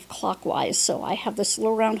going to move clockwise, so I have this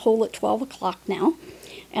little round hole at 12 o'clock now,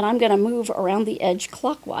 and I'm going to move around the edge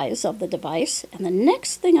clockwise of the device. And the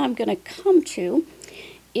next thing I'm going to come to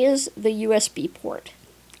is the USB port.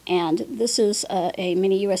 And this is a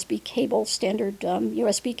mini USB cable, standard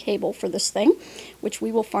USB cable for this thing, which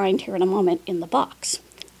we will find here in a moment in the box.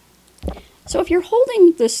 So if you're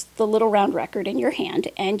holding the little round record in your hand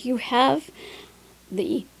and you have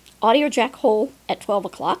the audio jack hole at 12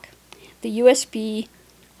 o'clock, the USB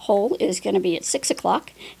hole is going to be at 6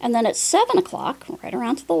 o'clock, and then at 7 o'clock, right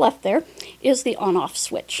around to the left there, is the on-off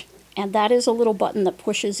switch. And that is a little button that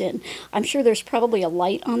pushes in. I'm sure there's probably a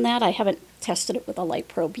light on that. I haven't tested it with a light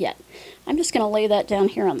probe yet. I'm just going to lay that down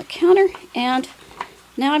here on the counter, and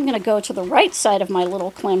now I'm going to go to the right side of my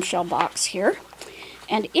little clamshell box here.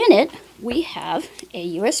 And in it, we have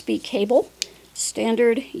a USB cable,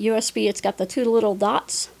 standard USB. It's got the 2 little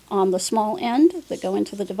dots on the small end that go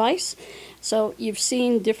into the device. So you've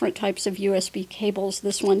seen different types of USB cables.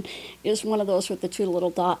 This one is one of those with the 2 little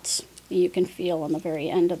dots you can feel on the very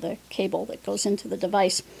end of the cable that goes into the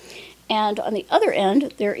device. And on the other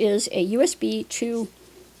end, there is a USB to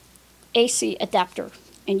AC adapter.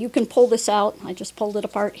 And you can pull this out. I just pulled it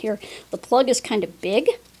apart here. The plug is kind of big.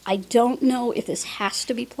 I don't know if this has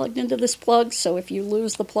to be plugged into this plug, so if you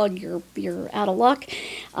lose the plug, you're out of luck.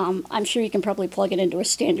 I'm sure you can probably plug it into a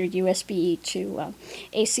standard USB to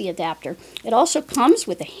AC adapter. It also comes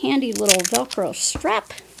with a handy little Velcro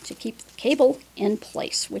strap to keep the cable in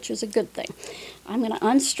place, which is a good thing. I'm going to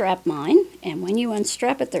unstrap mine, and when you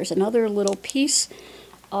unstrap it, there's another little piece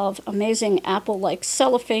of amazing Apple-like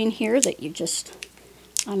cellophane here that you just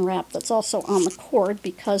unwrap that's also on the cord,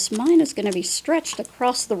 because mine is going to be stretched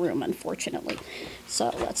across the room, unfortunately. So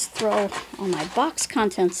let's throw all my box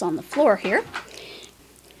contents on the floor here.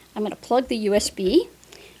 I'm going to plug the USB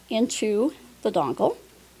into the dongle,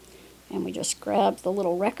 and we just grab the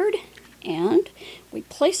little record and we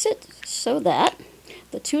place it so that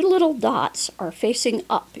the 2 little dots are facing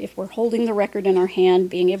up. If we're holding the record in our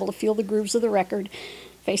hand, being able to feel the grooves of the record,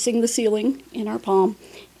 facing the ceiling in our palm,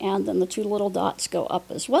 and then the 2 little dots go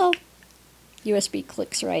up as well. USB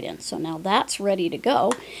clicks right in. So now that's ready to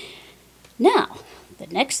go. Now, the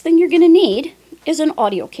next thing you're going to need is an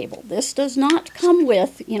audio cable. This does not come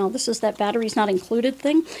with, this is that batteries not included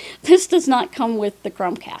thing. This does not come with the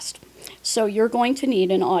Chromecast. So you're going to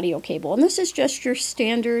need an audio cable. And this is just your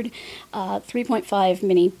standard 3.5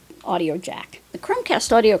 mini audio jack. The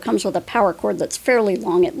Chromecast audio comes with a power cord that's fairly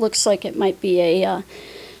long. It looks like it might be at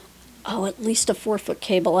least a 4-foot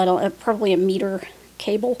cable. Probably a meter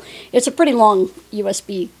cable. It's a pretty long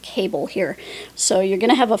USB cable here. So you're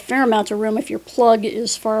going to have a fair amount of room if your plug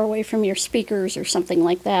is far away from your speakers or something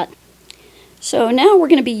like that. So now we're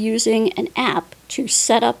going to be using an app to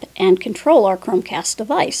set up and control our Chromecast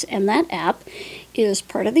device. And that app is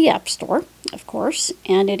part of the App Store, of course,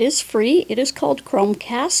 and it is free. It is called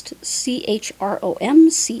Chromecast, Chromcast.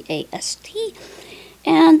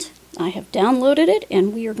 And I have downloaded it,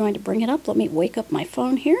 and we are going to bring it up. Let me wake up my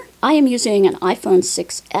phone here. I am using an iPhone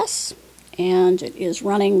 6S, and it is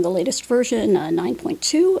running the latest version,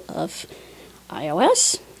 9.2 of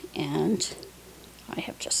iOS, and I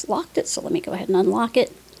have just locked it, so let me go ahead and unlock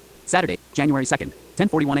it. Saturday, January 2nd,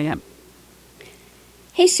 10:41 a.m.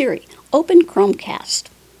 Hey Siri, open Chromecast.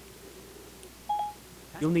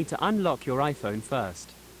 You'll need to unlock your iPhone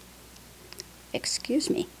first. Excuse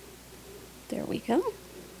me. There we go.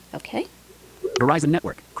 Okay. Verizon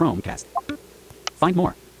Network, Chromecast. Find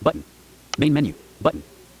more, button. Main menu, button.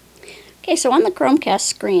 Okay, so on the Chromecast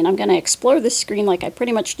screen, I'm going to explore this screen like I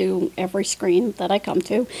pretty much do every screen that I come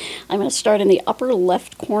to. I'm going to start in the upper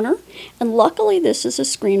left corner, and luckily this is a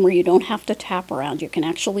screen where you don't have to tap around. You can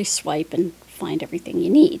actually swipe and find everything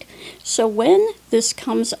you need. So when this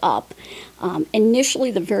comes up,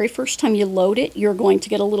 initially the very first time you load it, you're going to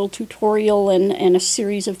get a little tutorial and a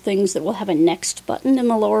series of things that will have a next button in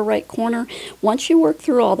the lower right corner. Once you work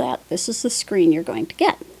through all that, this is the screen you're going to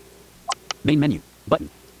get. Main menu,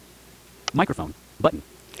 button. Microphone, button.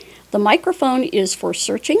 The microphone is for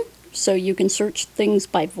searching, so you can search things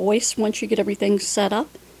by voice once you get everything set up.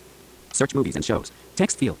 Search movies and shows.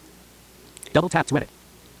 Text field. Double tap to edit.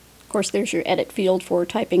 Of course, there's your edit field for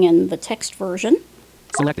typing in the text version.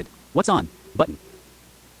 Selected. What's on? Button.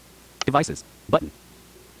 Devices. Button.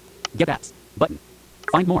 Get apps. Button.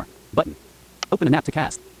 Find more. Button. Open an app to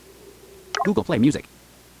cast. Google Play Music.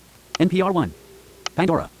 NPR One.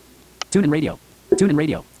 Pandora. TuneIn Radio. TuneIn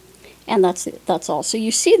Radio. And that's it. That's all. So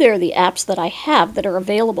you see there the apps that I have that are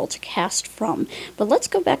available to cast from. But let's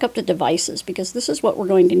go back up to devices, because this is what we're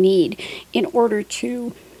going to need in order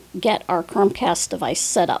to get our Chromecast device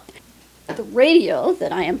set up. The radio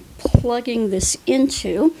that I am plugging this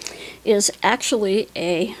into is actually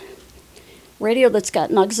a radio that's got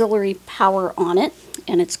an auxiliary power on it,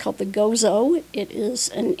 and it's called the Gozo. It is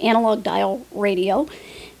an analog dial radio,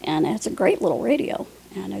 and it's a great little radio.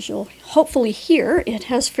 And as you'll hopefully hear, it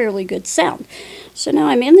has fairly good sound. So now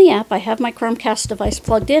I'm in the app, I have my Chromecast device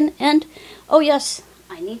plugged in, and oh yes,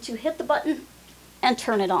 I need to hit the button and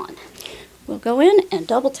turn it on. We'll go in and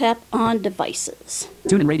double tap on devices.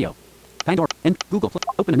 TuneIn Radio. Pandora. And Google Play.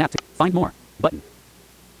 Open an app to find more. Button.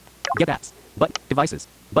 Get apps. Button. Devices.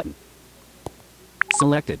 Button.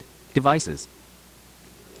 Selected. Devices.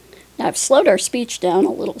 Now I've slowed our speech down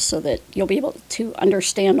a little so that you'll be able to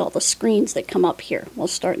understand all the screens that come up here. We'll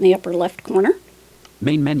start in the upper left corner.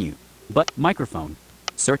 Main menu. But microphone.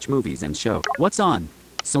 Search movies and show. What's on?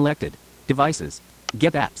 Selected. Devices.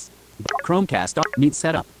 Get apps. Chromecast. Need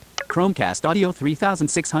setup. Chromecast Audio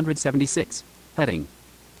 3676. Heading.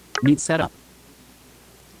 Need setup.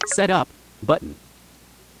 Setup. Button.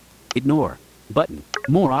 Ignore. Button.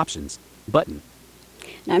 More options. Button.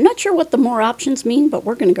 Now I'm not sure what the more options mean, but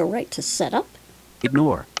we're going to go right to setup.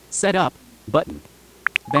 Ignore. Setup. Button.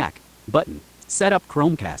 Back. Button. Set up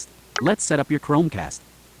Chromecast. Let's set up your Chromecast.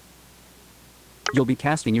 You'll be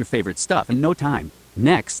casting your favorite stuff in no time.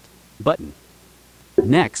 Next. Button.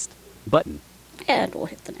 Next. Button. And we'll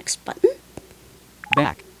hit the next button.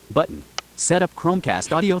 Back. Button. Set up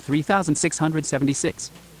Chromecast Audio 3676.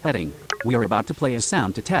 Heading. We are about to play a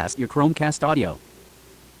sound to test your Chromecast audio.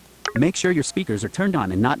 Make sure your speakers are turned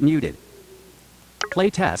on and not muted. Play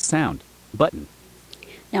test sound. Button.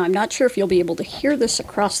 Now I'm not sure if you'll be able to hear this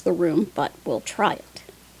across the room, but we'll try it.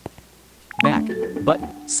 Back.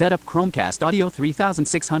 Button. Set up Chromecast Audio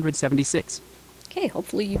 3676. Okay,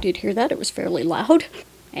 hopefully you did hear that. It was fairly loud.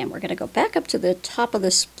 And we're going to go back up to the top of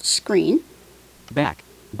this screen. Back.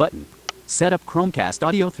 Button. Set up Chromecast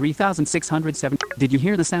Audio 3607. Did you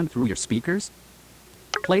hear the sound through your speakers?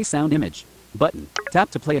 Play sound image. Button.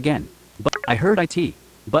 Tap to play again. But I heard IT.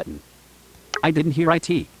 Button. I didn't hear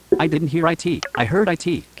IT. I didn't hear IT. I heard IT.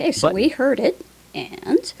 Okay, so Button. we heard it.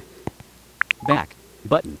 And Back.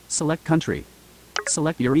 Button. Select country.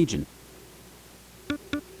 Select your region.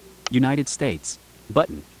 United States.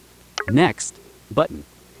 Button. Next. Button.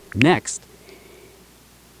 Next.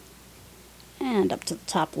 and up to the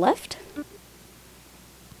top left.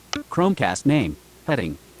 Chromecast name.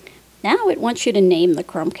 Heading. Now it wants you to name the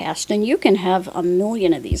Chromecast, and you can have a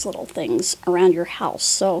million of these little things around your house.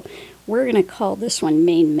 So we're going to call this one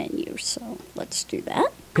Main Menu. So let's do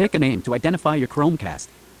that. Pick a name to identify your Chromecast.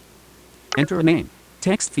 Enter a name.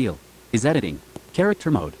 Text field. Is editing.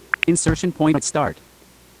 Character mode. Insertion point at start.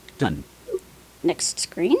 Done. Next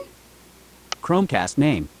screen. Chromecast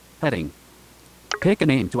name. Heading. Pick a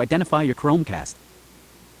name to identify your Chromecast.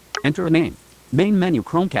 Enter a name. Main menu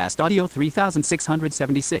Chromecast Audio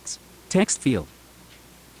 3676. Text field.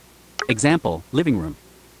 Example, living room.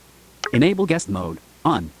 Enable guest mode.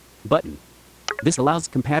 On. Button. This allows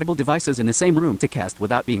compatible devices in the same room to cast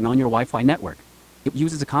without being on your Wi-Fi network. It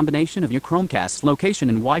uses a combination of your Chromecast's location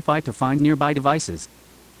and Wi-Fi to find nearby devices.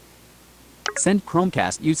 Send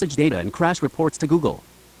Chromecast usage data and crash reports to Google.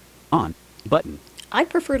 On. Button. I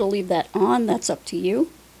prefer to leave that on. That's up to you.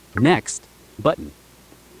 Next button.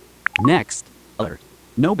 Next alert.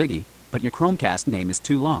 No biggie, but your Chromecast name is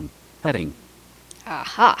too long. Heading.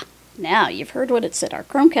 Aha! Now you've heard what it said. Our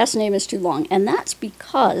Chromecast name is too long, and that's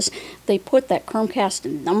because they put that Chromecast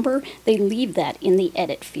number, they leave that in the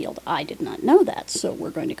edit field. I did not know that, so we're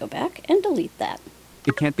going to go back and delete that.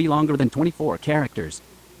 It can't be longer than 24 characters.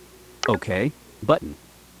 OK button.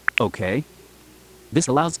 OK. This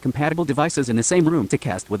allows compatible devices in the same room to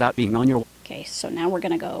cast without being on your... Okay, so now we're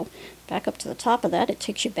going to go back up to the top of that. It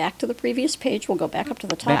takes you back to the previous page. We'll go back up to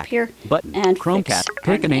the top Back here. button. And Chromecast. fix our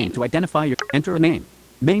Pick a name to identify your... Enter a name.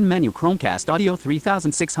 Main menu Chromecast Audio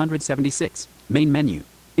 3676. Main menu.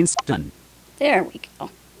 Done. There we go.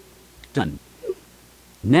 Done.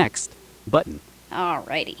 Next button.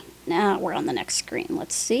 Alrighty. Now we're on the next screen.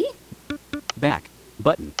 Let's see. Back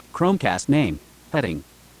button. Chromecast name. Heading.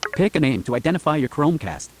 Pick a name to identify your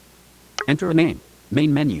Chromecast. Enter a name.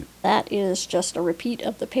 Main menu. That is just a repeat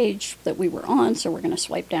of the page that we were on, so we're going to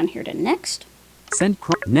swipe down here to next. Send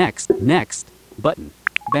next button.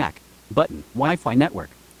 Back button. Wi-Fi network.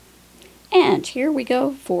 And here we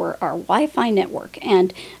go for our Wi-Fi network.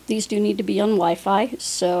 And these do need to be on Wi-Fi,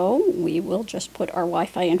 so we will just put our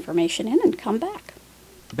Wi-Fi information in and come back.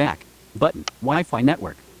 Back button. Wi-Fi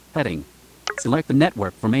network. Heading. Select the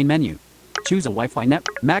network for main menu. Choose a Wi-Fi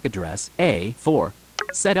MAC address A4.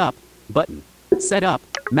 Set up button. Set up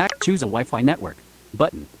MAC. Choose a Wi-Fi network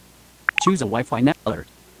button. Choose a Wi-Fi net alert.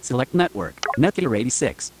 Select network. Netgear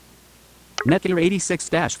 86. Netgear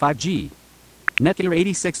 86-5G. Netgear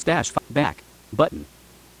 86-5 back button.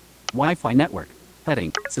 Wi-Fi network.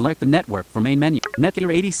 Heading. Select the network for main menu.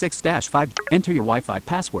 Netgear 86-5. Enter your Wi-Fi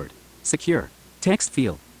password. Secure. Text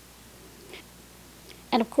field.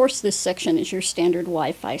 And of course, this section is your standard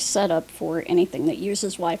Wi-Fi setup. For anything that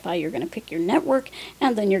uses Wi-Fi, you're going to pick your network,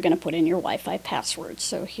 and then you're going to put in your Wi-Fi password.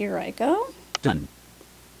 So here I go. Done.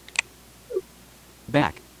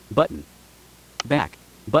 Back button. Back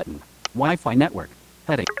button. Wi-Fi network.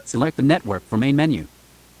 Heading. Select the network for main menu.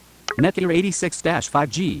 Netgear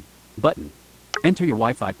 86-5G button. Enter your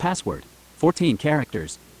Wi-Fi password. 14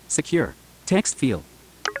 characters. Secure. Text field.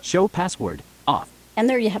 Show password. Off. And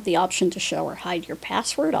there you have the option to show or hide your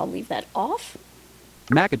password. I'll leave that off.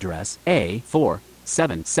 MAC address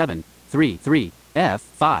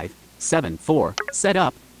A47733F574. Set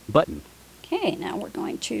up button. Okay, now we're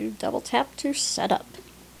going to double tap to set up.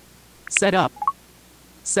 Set up.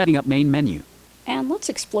 Setting up main menu. And let's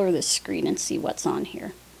explore this screen and see what's on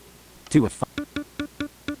here.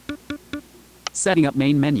 Setting up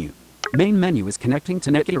main menu. Main menu is connecting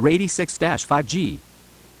to Netgear 86-5G.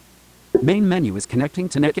 Main menu is connecting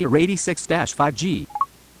to Netgear 86-5G.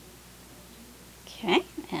 Okay,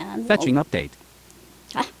 and Fetching update.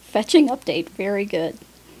 Fetching update. Very good.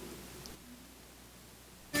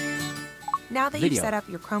 Now that Video. you've set up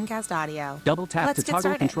your Chromecast audio, Double tap let's to get toggle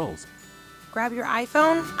started. controls. Grab your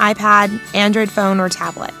iPhone, iPad, Android phone, or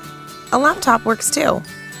tablet. A laptop works too.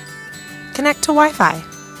 Connect to Wi-Fi.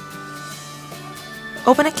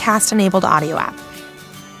 Open a cast-enabled audio app.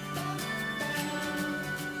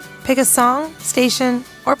 Pick a song, station,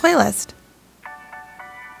 or playlist.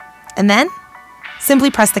 And then,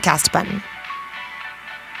 simply press the cast button.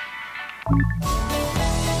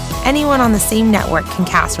 Anyone on the same network can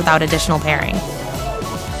cast without additional pairing.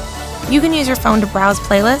 You can use your phone to browse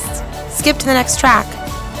playlists, skip to the next track,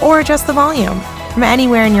 or adjust the volume from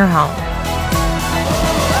anywhere in your home.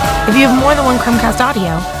 If you have more than one Chromecast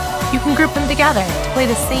audio, you can group them together to play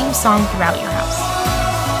the same song throughout your house.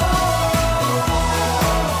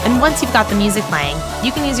 And once you've got the music playing,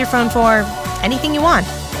 you can use your phone for anything you want,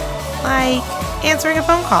 like answering a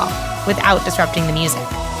phone call without disrupting the music.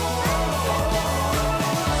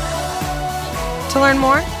 To learn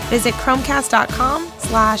more, visit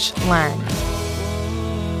chromecast.com/learn.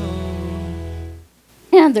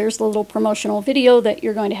 And there's the little promotional video that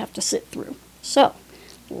you're going to have to sit through. So,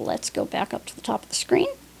 let's go back up to the top of the screen.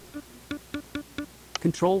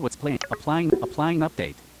 Control what's playing. Applying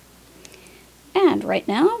update. And right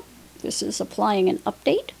now, this is applying an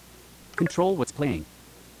update. Control what's playing.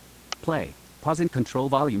 Play. Pause and control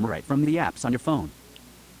volume right from the apps on your phone.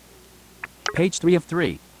 Page 3 of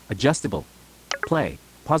 3. Adjustable. Play.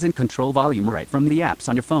 Pause and control volume right from the apps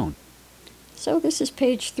on your phone. So this is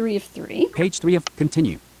page 3 of 3. Page 3 of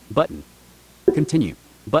continue. Button. Continue.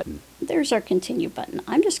 Button. There's our continue button.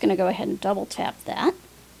 I'm just going to go ahead and double tap that.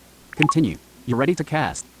 Continue. You're ready to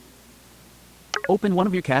cast. Open one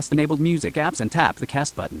of your cast-enabled music apps and tap the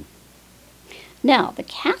cast button. Now, the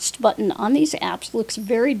cast button on these apps looks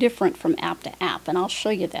very different from app to app, and I'll show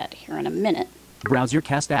you that here in a minute. Browse your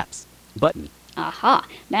cast apps. Button. Aha!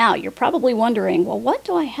 Now, you're probably wondering, well, what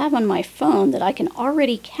do I have on my phone that I can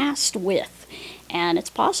already cast with? And it's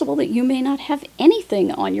possible that you may not have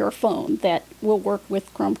anything on your phone that will work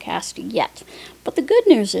with Chromecast yet. But the good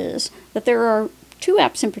news is that there are 2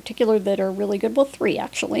 apps in particular that are really good, well, 3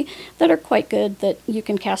 actually, that are quite good that you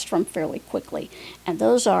can cast from fairly quickly. And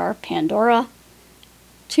those are Pandora,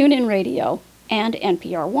 TuneIn Radio, and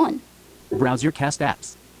NPR One. Browse your cast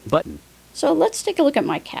apps. Button. So let's take a look at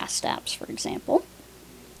my cast apps, for example.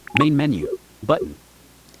 Main menu. Button.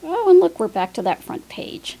 Oh, and look, we're back to that front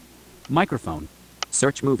page. Microphone.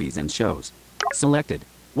 Search movies and shows. Selected.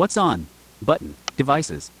 What's on? Button.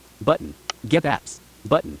 Devices. Button. Get apps.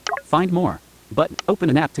 Button. Find more. Button. Open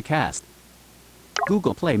an app to cast.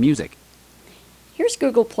 Google Play Music. Here's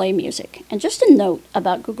Google Play Music. And just a note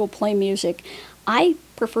about Google Play Music, I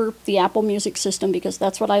prefer the Apple Music system because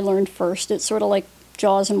that's what I learned first. It's sort of like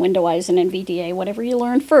JAWS and Windows and NVDA. Whatever you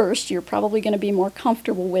learn first, you're probably going to be more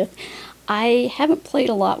comfortable with. I haven't played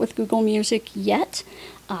a lot with Google Music yet.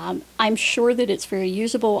 I'm sure that it's very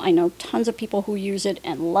usable. I know tons of people who use it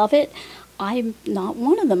and love it. I'm not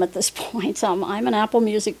one of them at this point. I'm an Apple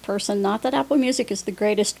Music person. Not that Apple Music is the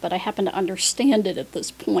greatest, but I happen to understand it at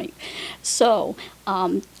this point. So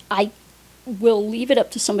I will leave it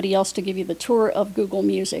up to somebody else to give you the tour of Google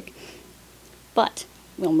Music. But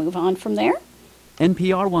we'll move on from there.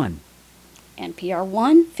 NPR One. NPR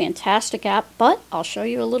One, fantastic app, but I'll show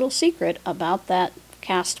you a little secret about that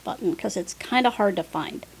cast button because it's kind of hard to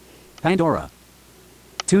find. Pandora.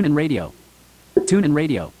 TuneIn Radio. TuneIn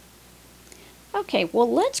Radio. Okay,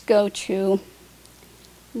 well, let's go to,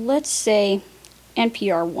 let's say,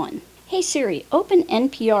 NPR One. Hey Siri, open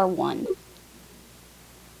NPR One.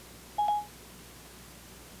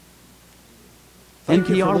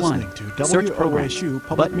 NPR One. Search program.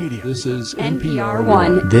 Public Media. This is NPR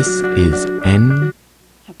One. This is N.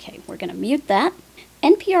 Okay, we're going to mute that.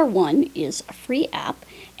 NPR One is a free app,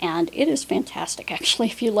 and it is fantastic. Actually,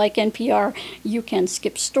 if you like NPR, you can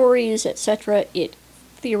skip stories, etc. It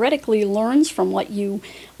theoretically learns from what you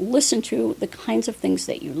listen to the kinds of things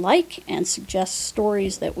that you like and suggests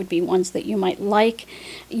stories that would be ones that you might like.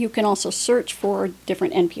 You can also search for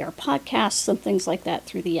different NPR podcasts and things like that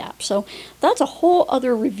through the app. So that's a whole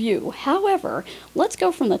other review. However, let's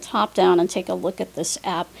go from the top down and take a look at this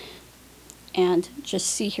app and just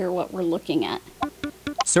see here what we're looking at.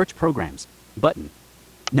 Search programs. Button.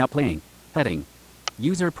 Now playing. Heading.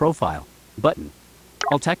 User profile. Button.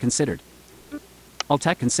 All tech considered. All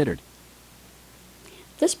tech considered.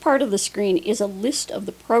 This part of the screen is a list of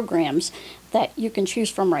the programs that you can choose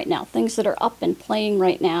from right now, things that are up and playing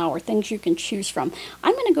right now or things you can choose from.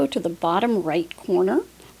 I'm going to go to the bottom right corner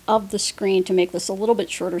of the screen to make this a little bit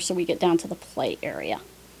shorter so we get down to the play area.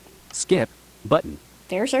 Skip. Button.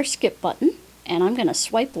 There's our skip button, and I'm going to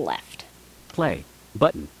swipe left. Play.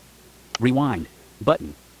 Button. Rewind.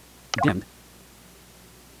 Button. Dimmed.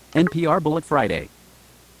 NPR Bullet Friday.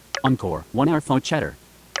 Encore. 1 hour phone chatter.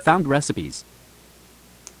 Found recipes.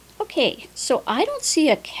 Okay, so I don't see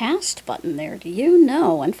a cast button there. Do you?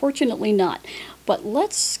 No, unfortunately not. But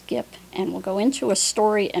let's skip and we'll go into a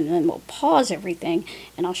story and then we'll pause everything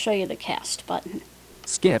and I'll show you the cast button.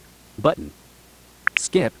 Skip. Button.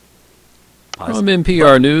 Skip. Pause. From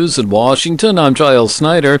NPR News in Washington, I'm Giles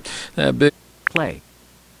Snyder. Play.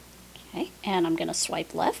 Okay, and I'm going to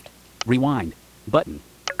swipe left. Rewind. Button.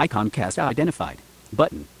 Icon cast identified.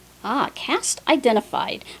 Button. Ah, cast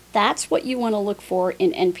identified. That's what you want to look for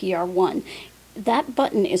in NPR One. That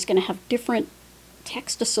button is going to have different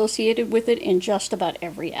text associated with it in just about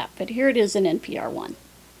every app, but here it is in NPR One.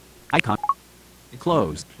 Icon.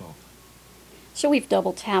 Closed. So we've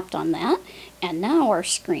double tapped on that, and now our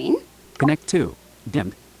screen Connect to.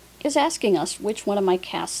 Dimmed. is asking us which one of my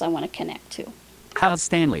casts I want to connect to. House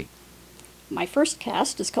Stanley. My first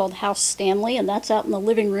cast is called House Stanley, and that's out in the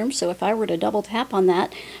living room, so if I were to double tap on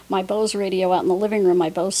that, my Bose radio out in the living room, my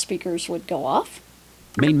Bose speakers would go off.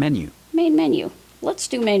 Main menu. Main menu. Let's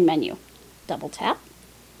do main menu. Double tap.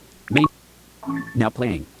 Main. Now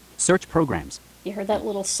playing. Search programs. You heard that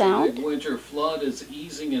little sound? Winter flood is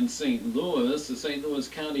easing in St. Louis. The St. Louis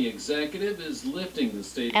County Executive is lifting the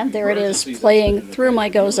state. And there it is playing through my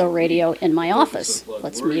Gozo radio in my office.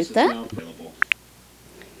 Let's mute that.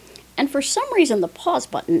 And for some reason, the pause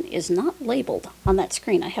button is not labeled on that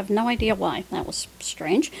screen. I have no idea why. That was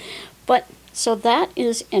strange. But, so that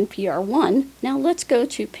is NPR One. Now let's go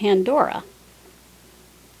to Pandora.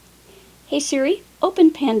 Hey Siri, open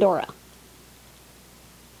Pandora.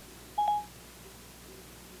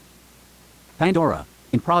 Pandora.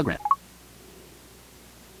 In progress.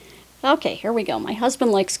 Okay, here we go. My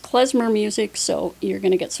husband likes klezmer music, so you're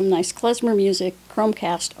going to get some nice klezmer music,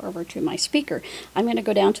 Chromecast, over to my speaker. I'm going to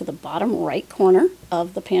go down to the bottom right corner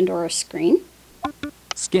of the Pandora screen.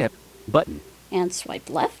 Skip, button. And swipe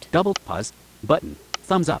left. Double pause, button.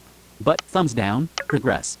 Thumbs up, thumbs down,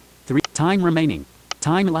 progress. 3, time remaining.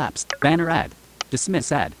 Time elapsed, banner ad.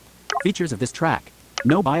 Dismiss ad. Features of this track.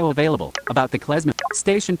 No bio available. About the klezmer.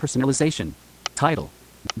 Station personalization. Title.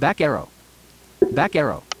 Back arrow. Back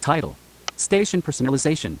arrow. Title. Station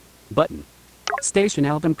personalization. Button. Station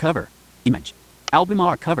album cover. Image. Album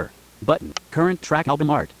art cover. Button. Current track album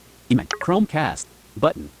art. Image. Chromecast.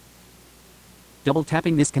 Button. Double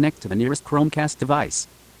tapping this connect to the nearest Chromecast device.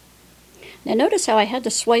 Now notice how I had to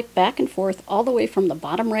swipe back and forth all the way from the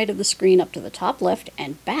bottom right of the screen up to the top left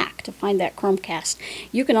and back to find that Chromecast.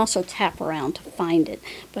 You can also tap around to find it,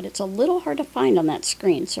 but it's a little hard to find on that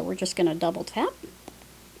screen, so we're just going to double tap.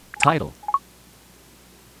 Title.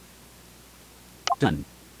 Done.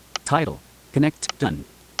 Title. Connect. Done.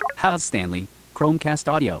 How's Stanley?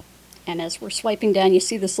 Chromecast audio. And as we're swiping down, you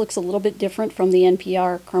see this looks a little bit different from the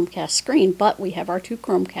NPR Chromecast screen, but we have our two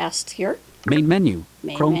Chromecasts here. Main menu.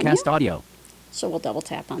 Main Chromecast menu. audio. So we'll double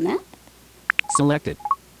tap on that. Selected.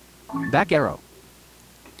 Back arrow.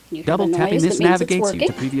 You Double hear the tapping noise this that means it's navigates you working.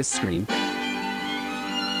 to previous screen.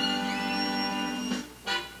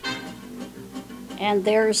 And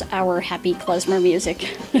there's our happy klezmer music.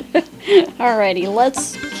 Alrighty,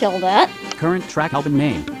 let's kill that. Current track album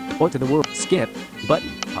name. Or to the world. Skip. Button.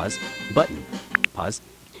 Pause. Button. Pause.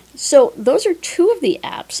 So those are two of the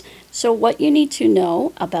apps. So what you need to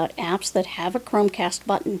know about apps that have a Chromecast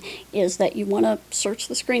button is that you want to search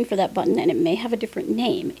the screen for that button, and it may have a different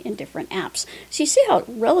name in different apps. So you see how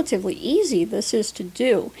relatively easy this is to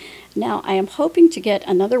do. Now I am hoping to get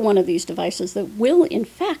another one of these devices that will in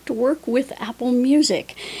fact work with Apple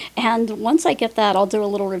Music. And once I get that, I'll do a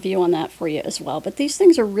little review on that for you as well. But these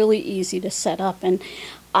things are really easy to set up, and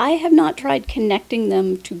I have not tried connecting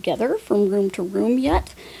them together from room to room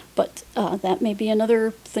yet. But that may be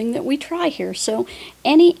another thing that we try here. So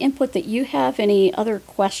any input that you have, any other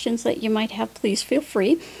questions that you might have, please feel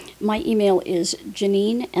free. My email is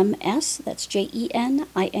Janine MS, that's Jenine,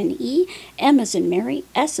 M as in Mary,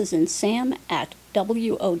 S as in Sam, at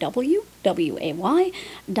WOWWAY.com.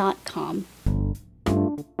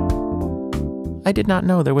 I did not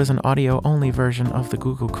know there was an audio-only version of the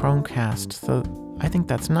Google Chromecast, so I think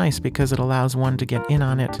that's nice because it allows one to get in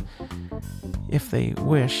on it if they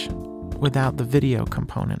wish, without the video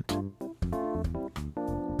component.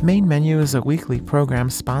 Main Menu is a weekly program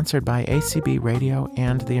sponsored by ACB Radio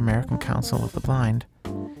and the American Council of the Blind.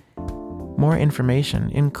 More information,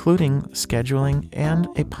 including scheduling and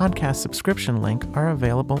a podcast subscription link, are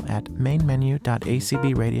available at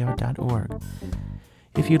mainmenu.acbradio.org.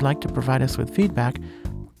 If you'd like to provide us with feedback,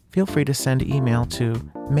 feel free to send email to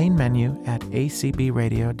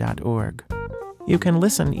mainmenu@acbradio.org. You can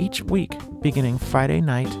listen each week, beginning Friday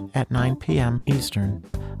night at 9 p.m. Eastern,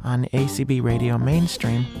 on ACB Radio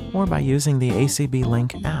Mainstream or by using the ACB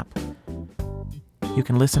Link app. You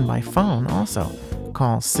can listen by phone also.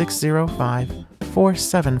 Call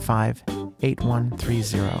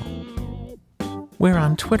 605-475-8130. We're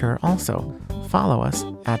on Twitter also. Follow us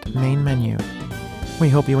at Main Menu. We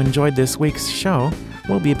hope you enjoyed this week's show.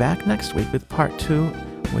 We'll be back next week with part 2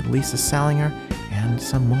 with Lisa Salinger and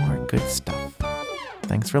some more good stuff.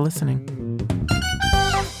 Thanks for listening.